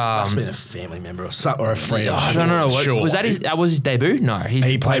couldn't... Must have been a family member or a friend. I don't know. Sure. Was that his debut? No.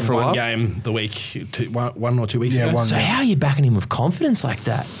 He played for a one while. game the week, one or 2 weeks ago. one So game. how are you backing him with confidence like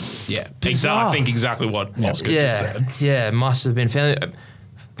that? Yeah, Bizarre. I think exactly what Oscar just said. Yeah, must have been family.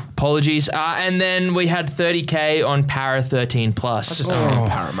 Apologies. And then we had 30K on Para 13 plus. I just don't know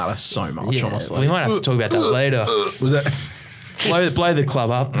Parramatta so much, Yeah, honestly. we might have to talk about that later. Was that? Blow the club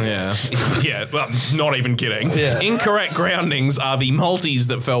up. Yeah. Yeah, well, not even kidding. Yeah. Incorrect groundings are the multis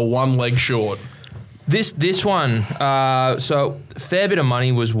that fell one leg short. This one, so a fair bit of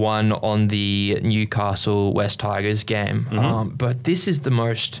money was won on the Newcastle West Tigers game. But this is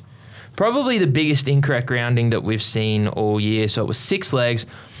probably the biggest incorrect grounding that we've seen all year. So it was 6 legs,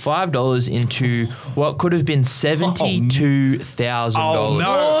 $5 into what could have been $72,000. Oh,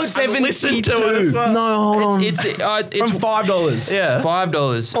 no. 72. No, hold on. It's From $5. yeah,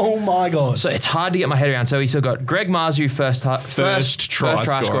 $5. Oh my God. So it's hard to get my head around. So we still got Greg Marzu first try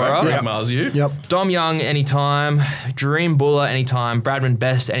scorer. Greg Marzu. Yep. Dom Young anytime, Dream Buller anytime, Bradman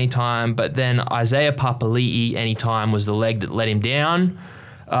Best anytime, but then Isaiah Papali'i anytime was the leg that let him down.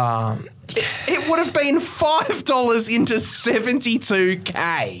 It would have been $5 into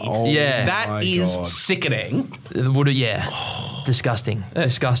 $72K. Oh, Yeah. That is sickening. Disgusting.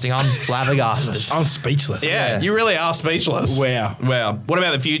 I'm flabbergasted. I'm speechless. Yeah, you really are speechless. Wow. What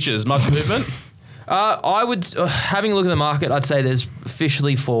about the futures? Much movement? I would, having a look at the market, I'd say there's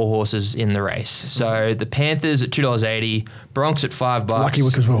officially 4 horses in the race. So the Panthers at $2.80, Bronx at $5. Lucky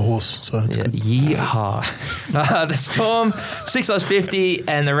because we're a horse, so it's good. Yeehaw. The Storm, $6.50,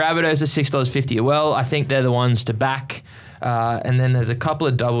 and the Rabbitohs are $6.50 as well. I think they're the ones to back. And then there's a couple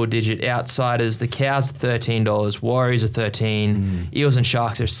of double-digit outsiders. The Cows are $13, Warriors are $13, Eels and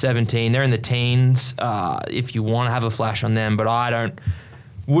Sharks are $17. They're in the teens if you want to have a flash on them, but I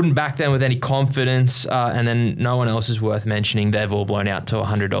wouldn't back them with any confidence, and then no one else is worth mentioning. They've all blown out to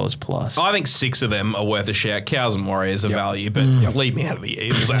 $100 plus. I think 6 of them are worth a shout. Cows and Warriors are value, but leave me out of the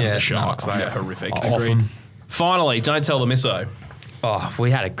Eels and the Sharks. They are horrific. Awesome. Finally, don't tell the misso. Oh, we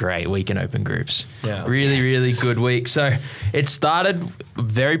had a great week in open groups. Yeah. Really good week. So it started a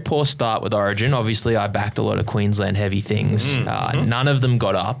very poor start with Origin. Obviously, I backed a lot of Queensland heavy things. None of them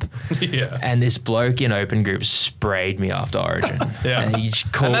got up. Yeah. And this bloke in open groups sprayed me after Origin. Yeah. And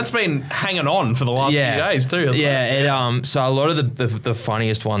that's been hanging on for the last few days too. Hasn't it? So a lot of the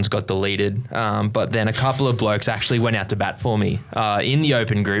funniest ones got deleted, but then a couple of blokes actually went out to bat for me in the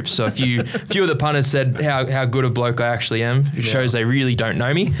open groups. So a few of the punters said how good a bloke I actually am. It shows they really don't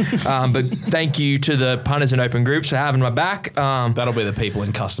know me. But thank you to the punters in open groups for having my back. That'll be the people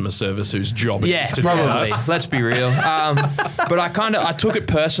in customer service whose job it is to do probably. that. Let's be real. But I took it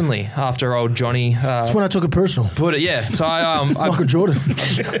personally after old Johnny That's when I took it personal. put it. Yeah. So Michael Jordan.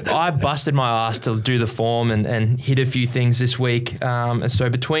 I busted my ass to do the form and hit a few things this week. And so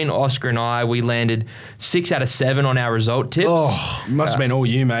between Oscar and I, we landed 6 out of 7 on our result tips. Oh, must have been all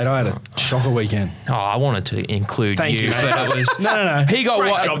you, mate. I had a shocker weekend. Oh, I wanted to include Thank you, mate. but it was No. he got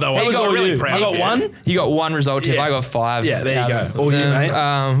Great one. job, though. He I was got really you. proud I got of you. one. You got one result tip. Yeah. I got 5. Yeah, there you out of go. All you,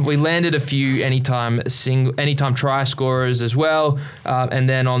 them. mate. We landed a few anytime try scorers as well. And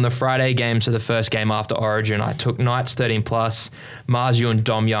then on the Friday game, so the first game after Origin, I took Knights 13 plus, Marzu and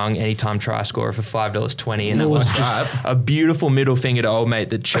Dom Young anytime try scorer for $5.20, and that was just a beautiful middle finger to old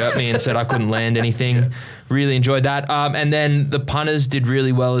mate that chirped me and said I couldn't land anything. Really enjoyed that. And then the punters did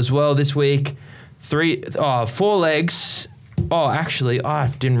really well as well this week. 4 legs. actually, I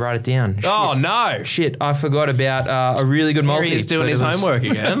didn't write it down. Oh, no. Shit, I forgot about a really good multi. He's doing his homework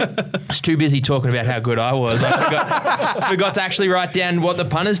again. I was too busy talking about how good I was. I forgot to actually write down what the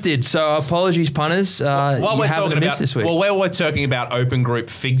punters did. So apologies, punters. While we're talking about this week. Well, we're talking about open group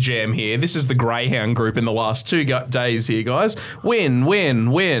Fig Jam here. This is the Greyhound group in the last 2 days here, guys.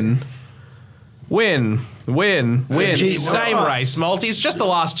 Win. Same race, multis, just the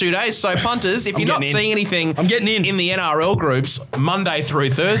last 2 days. So, punters, if you're not seeing anything I'm getting in the NRL groups Monday through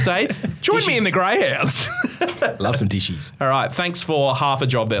Thursday, join me in the Greyhounds. Love some dishes. All right, thanks for half a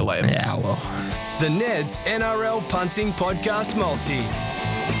job there, Liam. Yeah, well. The Neds NRL Punting Podcast Multi.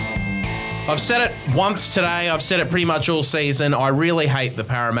 I've said it once today. I've said it pretty much all season. I really hate the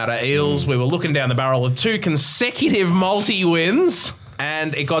Parramatta Eels. We were looking down the barrel of 2 consecutive multi-wins,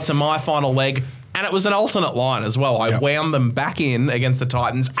 and it got to my final leg. And it was an alternate line as well. I wound them back in against the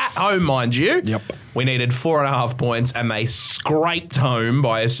Titans at home, mind you. Yep. We needed 4.5 points, and they scraped home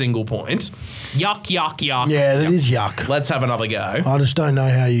by a single point. Yuck. Yeah, that is yuck. Let's have another go. I just don't know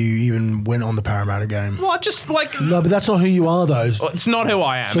how you even went on the Parramatta game. Well, just like... No, but that's not who you are, though. It's not who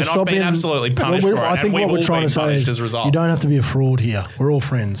I am, So and stop I've been being- absolutely punished for it. I think and what we've we're trying all to been say punished is as a result. you don't have to be a fraud here. We're all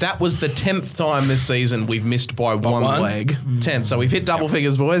friends. That was the 10th time this season we've missed by one leg. 10th. So we've hit double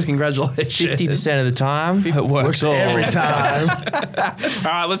figures, boys. Congratulations. 50% of the time, it works all every time. All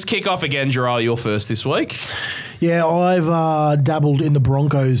right, let's kick off again. Gerald, you're first this week. Yeah, I've dabbled in the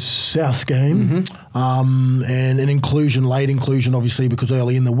Broncos South game, and an late inclusion, obviously, because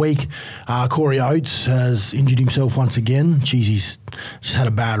early in the week, Corey Oates has injured himself once again. Jeez, he's just had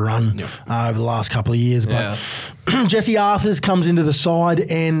a bad run over the last couple of years. But Jesse Arthurs comes into the side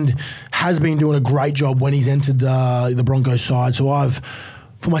and has been doing a great job when he's entered the Broncos side. So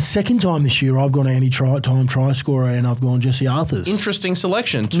for my second time this year, I've gone any-time try scorer, and I've gone Jesse Arthurs. Interesting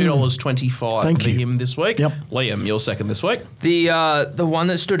selection. $2.25 Thank for you. him this week. Yep. Liam, you're second this week. The one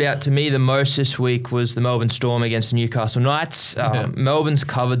that stood out to me the most this week was the Melbourne Storm against the Newcastle Knights. Melbourne's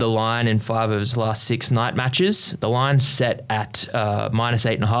covered the line in 5 of its last 6 night matches. The line's set at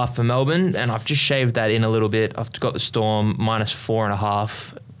 -8.5 for Melbourne, and I've just shaved that in a little bit. I've got the Storm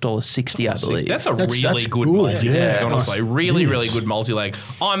 -4.5. $1.60, I believe. That's really good multi-leg, honestly. Really good multi-leg.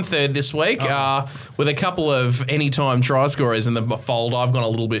 I'm third this week with a couple of anytime try scorers in the fold. I've gone a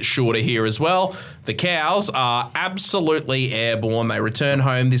little bit shorter here as well. The Cows are absolutely airborne. They return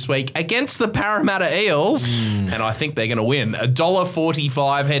home this week against the Parramatta Eels, and I think they're going to win.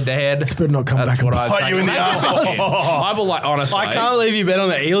 $1.45 head-to-head. This better not come That's back and what bite you in the arse. I will, honestly. I can't believe you bet on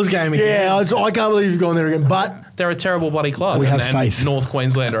the Eels game again. Yeah, I can't believe you've gone there again. But they're a terrible bloody club. We have and faith. North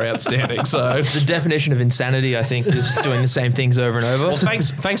Queensland are outstanding. So The definition of insanity, I think, is doing the same things over and over. well,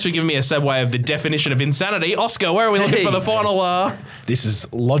 thanks for giving me a segue of the definition of insanity. Oscar, where are we looking for the final? This is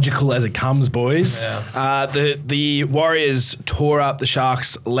logical as it comes, boys. Yeah. The Warriors tore up the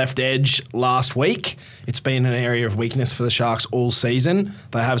Sharks' left edge last week. It's been an area of weakness for the Sharks all season.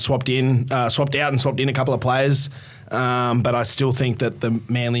 They have swapped out and swapped in a couple of players. But I still think that the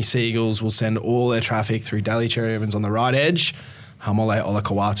Manly Seagulls will send all their traffic through Daly Cherry Evans on the right edge. Hamole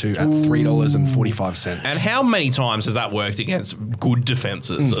Olakau'atu at $3.45. And how many times has that worked against good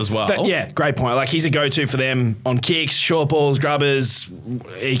defences as well? Great point. Like, he's a go-to for them on kicks, short balls, grubbers.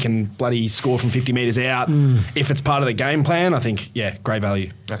 He can bloody score from 50 metres out. If it's part of the game plan, I think, great value.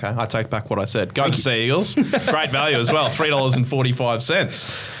 Okay, I take back what I said. Go to Seagulls. Great value as well,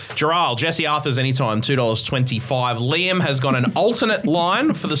 $3.45. Gerald, Jesse Arthurs anytime, $2.25. Liam has got an alternate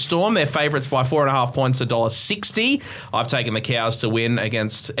line for the Storm. They're favourites by 4.5 points, $1.60. I've taken the Cows to win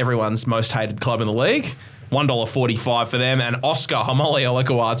against everyone's most hated club in the league. $1.45 for them. And Oscar Hamole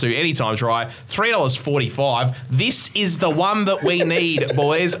Olakau'atu, anytime try, $3.45. This is the one that we need,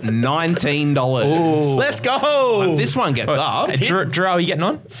 boys. $19. Ooh. Let's go. If this one gets up. Drew, are you getting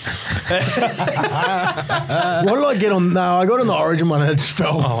on? what did I get on? No, I got on the Origin one and it just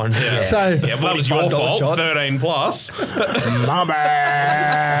fell. Oh, no. Yeah. So, Yeah, well, that was your fault. shot. 13 plus. my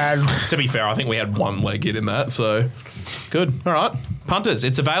bad. To be fair, I think we had one leg hit in that, so good. All right. Punters,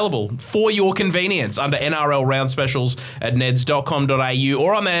 it's available for your convenience under NRL round specials at neds.com.au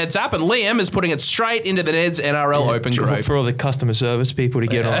or on the Neds app, and Liam is putting it straight into the Neds NRL Open Group. For all the customer service people to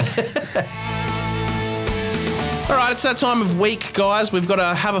get on. All right, it's that time of week, guys. We've got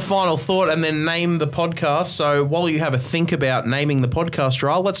to have a final thought and then name the podcast. So while you have a think about naming the podcast,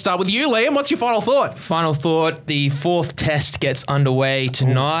 Joel, let's start with you, Liam. What's your final thought? Final thought, the 4th test gets underway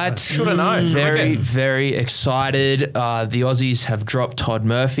tonight. Should have known. Very, very excited. The Aussies have dropped Todd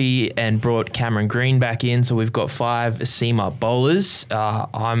Murphy and brought Cameron Green back in, so we've got 5 seam-up bowlers.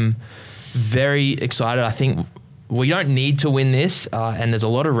 I'm very excited. I think we don't need to win this, and there's a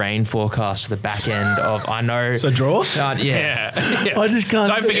lot of rain forecast for the back end of. I know. So draw? Yeah. I just can't.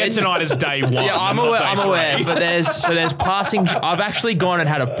 Don't forget tonight is day one. Yeah, I'm aware. But there's passing. I've actually gone and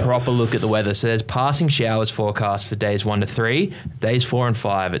had a proper look at the weather. So there's passing showers forecast for days 1 to 3. Days 4 and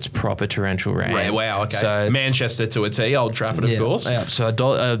 5, it's proper torrential rain. Right, wow. Okay. So Manchester to a T, Old Trafford, of course. Yeah. So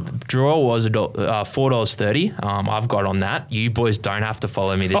a draw was $4.30. I've got on that. You boys don't have to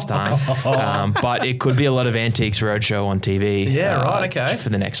follow me this time. But it could be a lot of Antiques Roadshow on TV. Yeah, right, okay. For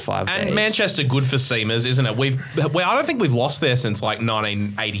the next 5 days. And Manchester good for seamers, isn't it? I don't think we've lost there since like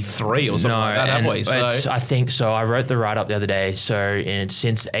 1983 or something like that, have we? I think so. I wrote the write-up the other day. So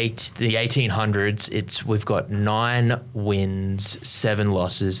since the 1800s, we've got 9 wins, 7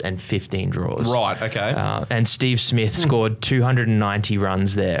 losses, and 15 draws. Right, okay. And Steve Smith scored 290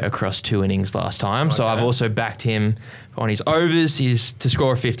 runs there across 2 innings last time. Okay. So I've also backed him on his overs, he's to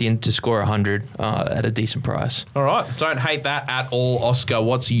score a 50 and to score 100 at a decent price. All right. Don't hate that at all, Oscar.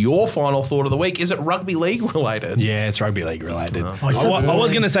 What's your final thought of the week? Is it rugby league related? Yeah, it's rugby league related. I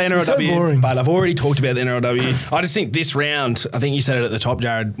was going to say NRLW, so but I've already talked about the NRLW. I just think this round, I think you said it at the top,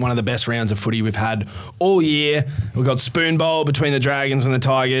 Jared, one of the best rounds of footy we've had all year. We've got Spoon Bowl between the Dragons and the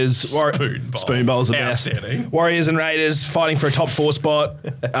Tigers. Spoon Bowl's the best. Warriors and Raiders fighting for a top 4 spot.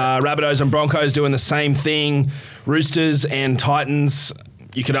 Rabbitohs and Broncos doing the same thing. Roosters and Titans,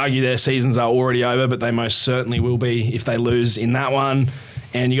 you could argue their seasons are already over, but they most certainly will be if they lose in that one.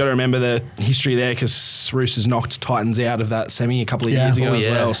 And you got to remember the history there because Roosters knocked Titans out of that semi a couple of years ago as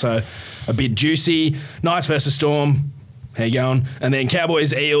well. So a bit juicy. Knights versus Storm. How you going? And then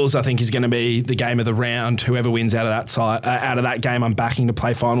Cowboys Eels, I think, is going to be the game of the round. Whoever wins out of that out of that game, I'm backing to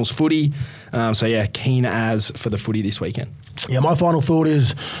play finals footy. Keen as for the footy this weekend. Yeah, my final thought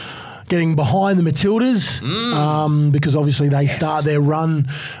is getting behind the Matildas because obviously they start their run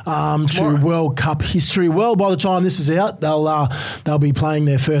to World Cup history. Well, by the time this is out, they'll be playing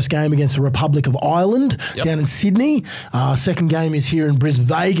their first game against the Republic of Ireland down in Sydney. Second game is here in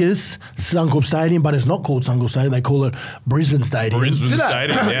Vegas, Suncorp Stadium, but it's not called Suncorp Stadium. They call it Brisbane Stadium. Brisbane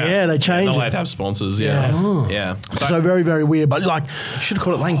Stadium, yeah. Yeah, they changed it. Not allowed to have sponsors, yeah. So very, very weird. But like, you should have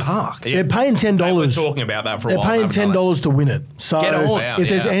called it Lang Park. They're paying $10. They were talking about that for a while. They're paying $10 to win it. So if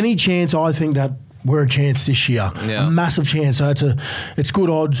there's any chance, I think that we're a chance this year. Yeah. A massive chance. So it's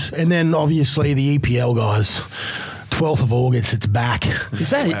good odds. And then obviously the EPL guys. 12th of August, it's back. Is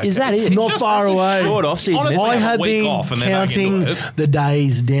that it? It's not far away. Short off season. Honestly, I have been counting the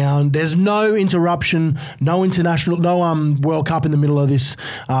days down. There's no interruption, no international, no World Cup in the middle of this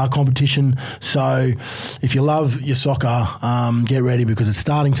competition. So if you love your soccer, get ready because it's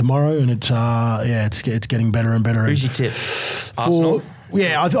starting tomorrow and it's getting better and better. Who's your tip? Arsenal?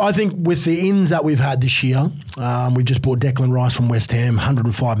 Yeah, I think with the ins that we've had this year, we just bought Declan Rice from West Ham,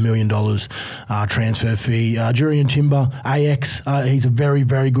 $105 million transfer fee. Jurriën Timber, AX, he's a very,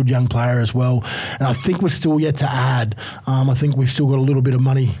 very good young player as well. And I think we're still yet to add. I think we've still got a little bit of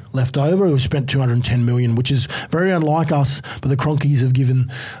money left over. We've spent $210 million, which is very unlike us. But the Cronkies have given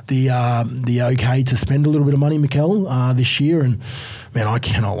the okay to spend a little bit of money, Mikel, this year. And man, I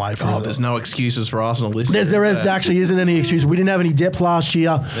cannot wait for it. There's no excuses for Arsenal this year. There actually isn't any excuse. We didn't have any depth last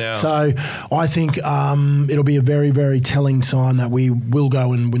year. Yeah. So I think it'll be a very, very telling sign that we will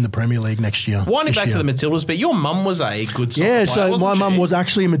go and win the Premier League next year. Winding back to the Matildas, but your mum was a good soccer player, so my mum was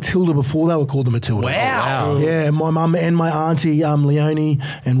actually a Matilda before they were called the Matilda. Wow. Yeah, my mum and my auntie Leonie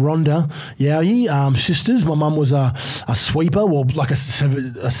and Rhonda Yowie, sisters. My mum was a sweeper, well, like a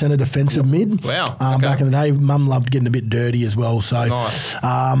centre defensive mid. Wow. Back in the day, mum loved getting a bit dirty as well. So nice.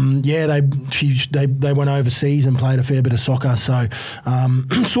 They went overseas and played a fair bit of soccer. So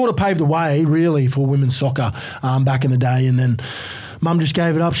sort of paved the way really for women's soccer back in the day, and then Mum just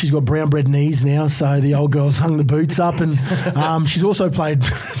gave it up. She's got brown bread knees now, so the old girl's hung the boots up, and she's also played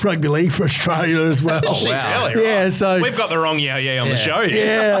rugby league for Australia as well. Oh, wow. Really, right? Yeah, so we've got the wrong on the show here.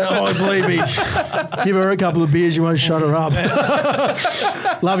 Yeah, believe me. Give her a couple of beers, you won't shut her up.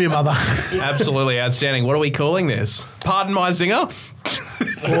 Love you, mother. Absolutely outstanding. What are we calling this? Pardon my zinger?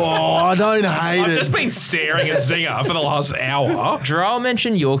 I don't hate it. I've just been staring at Zinger for the last hour. Jarrell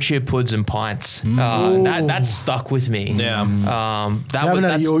mentioned Yorkshire puds and pints. That stuck with me. Yeah.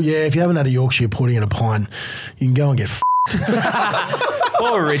 If you haven't had a Yorkshire pudding and a pint, you can go and get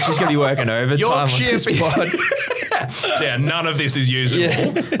Poor Rich is going to be working overtime on this pod. Yeah, none of this is usable.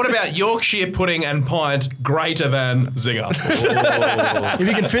 Yeah. What about Yorkshire pudding and pint greater than Zinger? If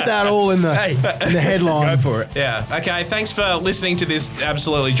you can fit that all in the headline. Go for it. Yeah. Okay, thanks for listening to this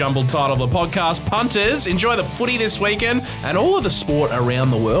absolutely jumbled title of the podcast. Punters, enjoy the footy this weekend and all of the sport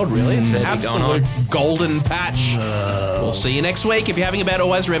around the world, really. It's an absolute golden patch. We'll see you next week. If you're having a bet,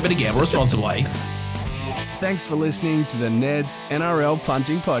 always remember to gamble responsibly. thanks for listening to the Ned's NRL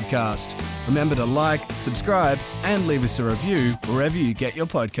Punting Podcast. Remember to like, subscribe, and leave us a review wherever you get your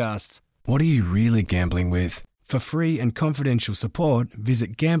podcasts. What are you really gambling with? For free and confidential support,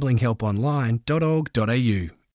 visit gamblinghelponline.org.au.